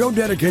 the show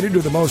dedicated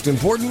to the most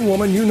important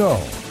woman you know,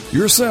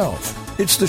 yourself. It's the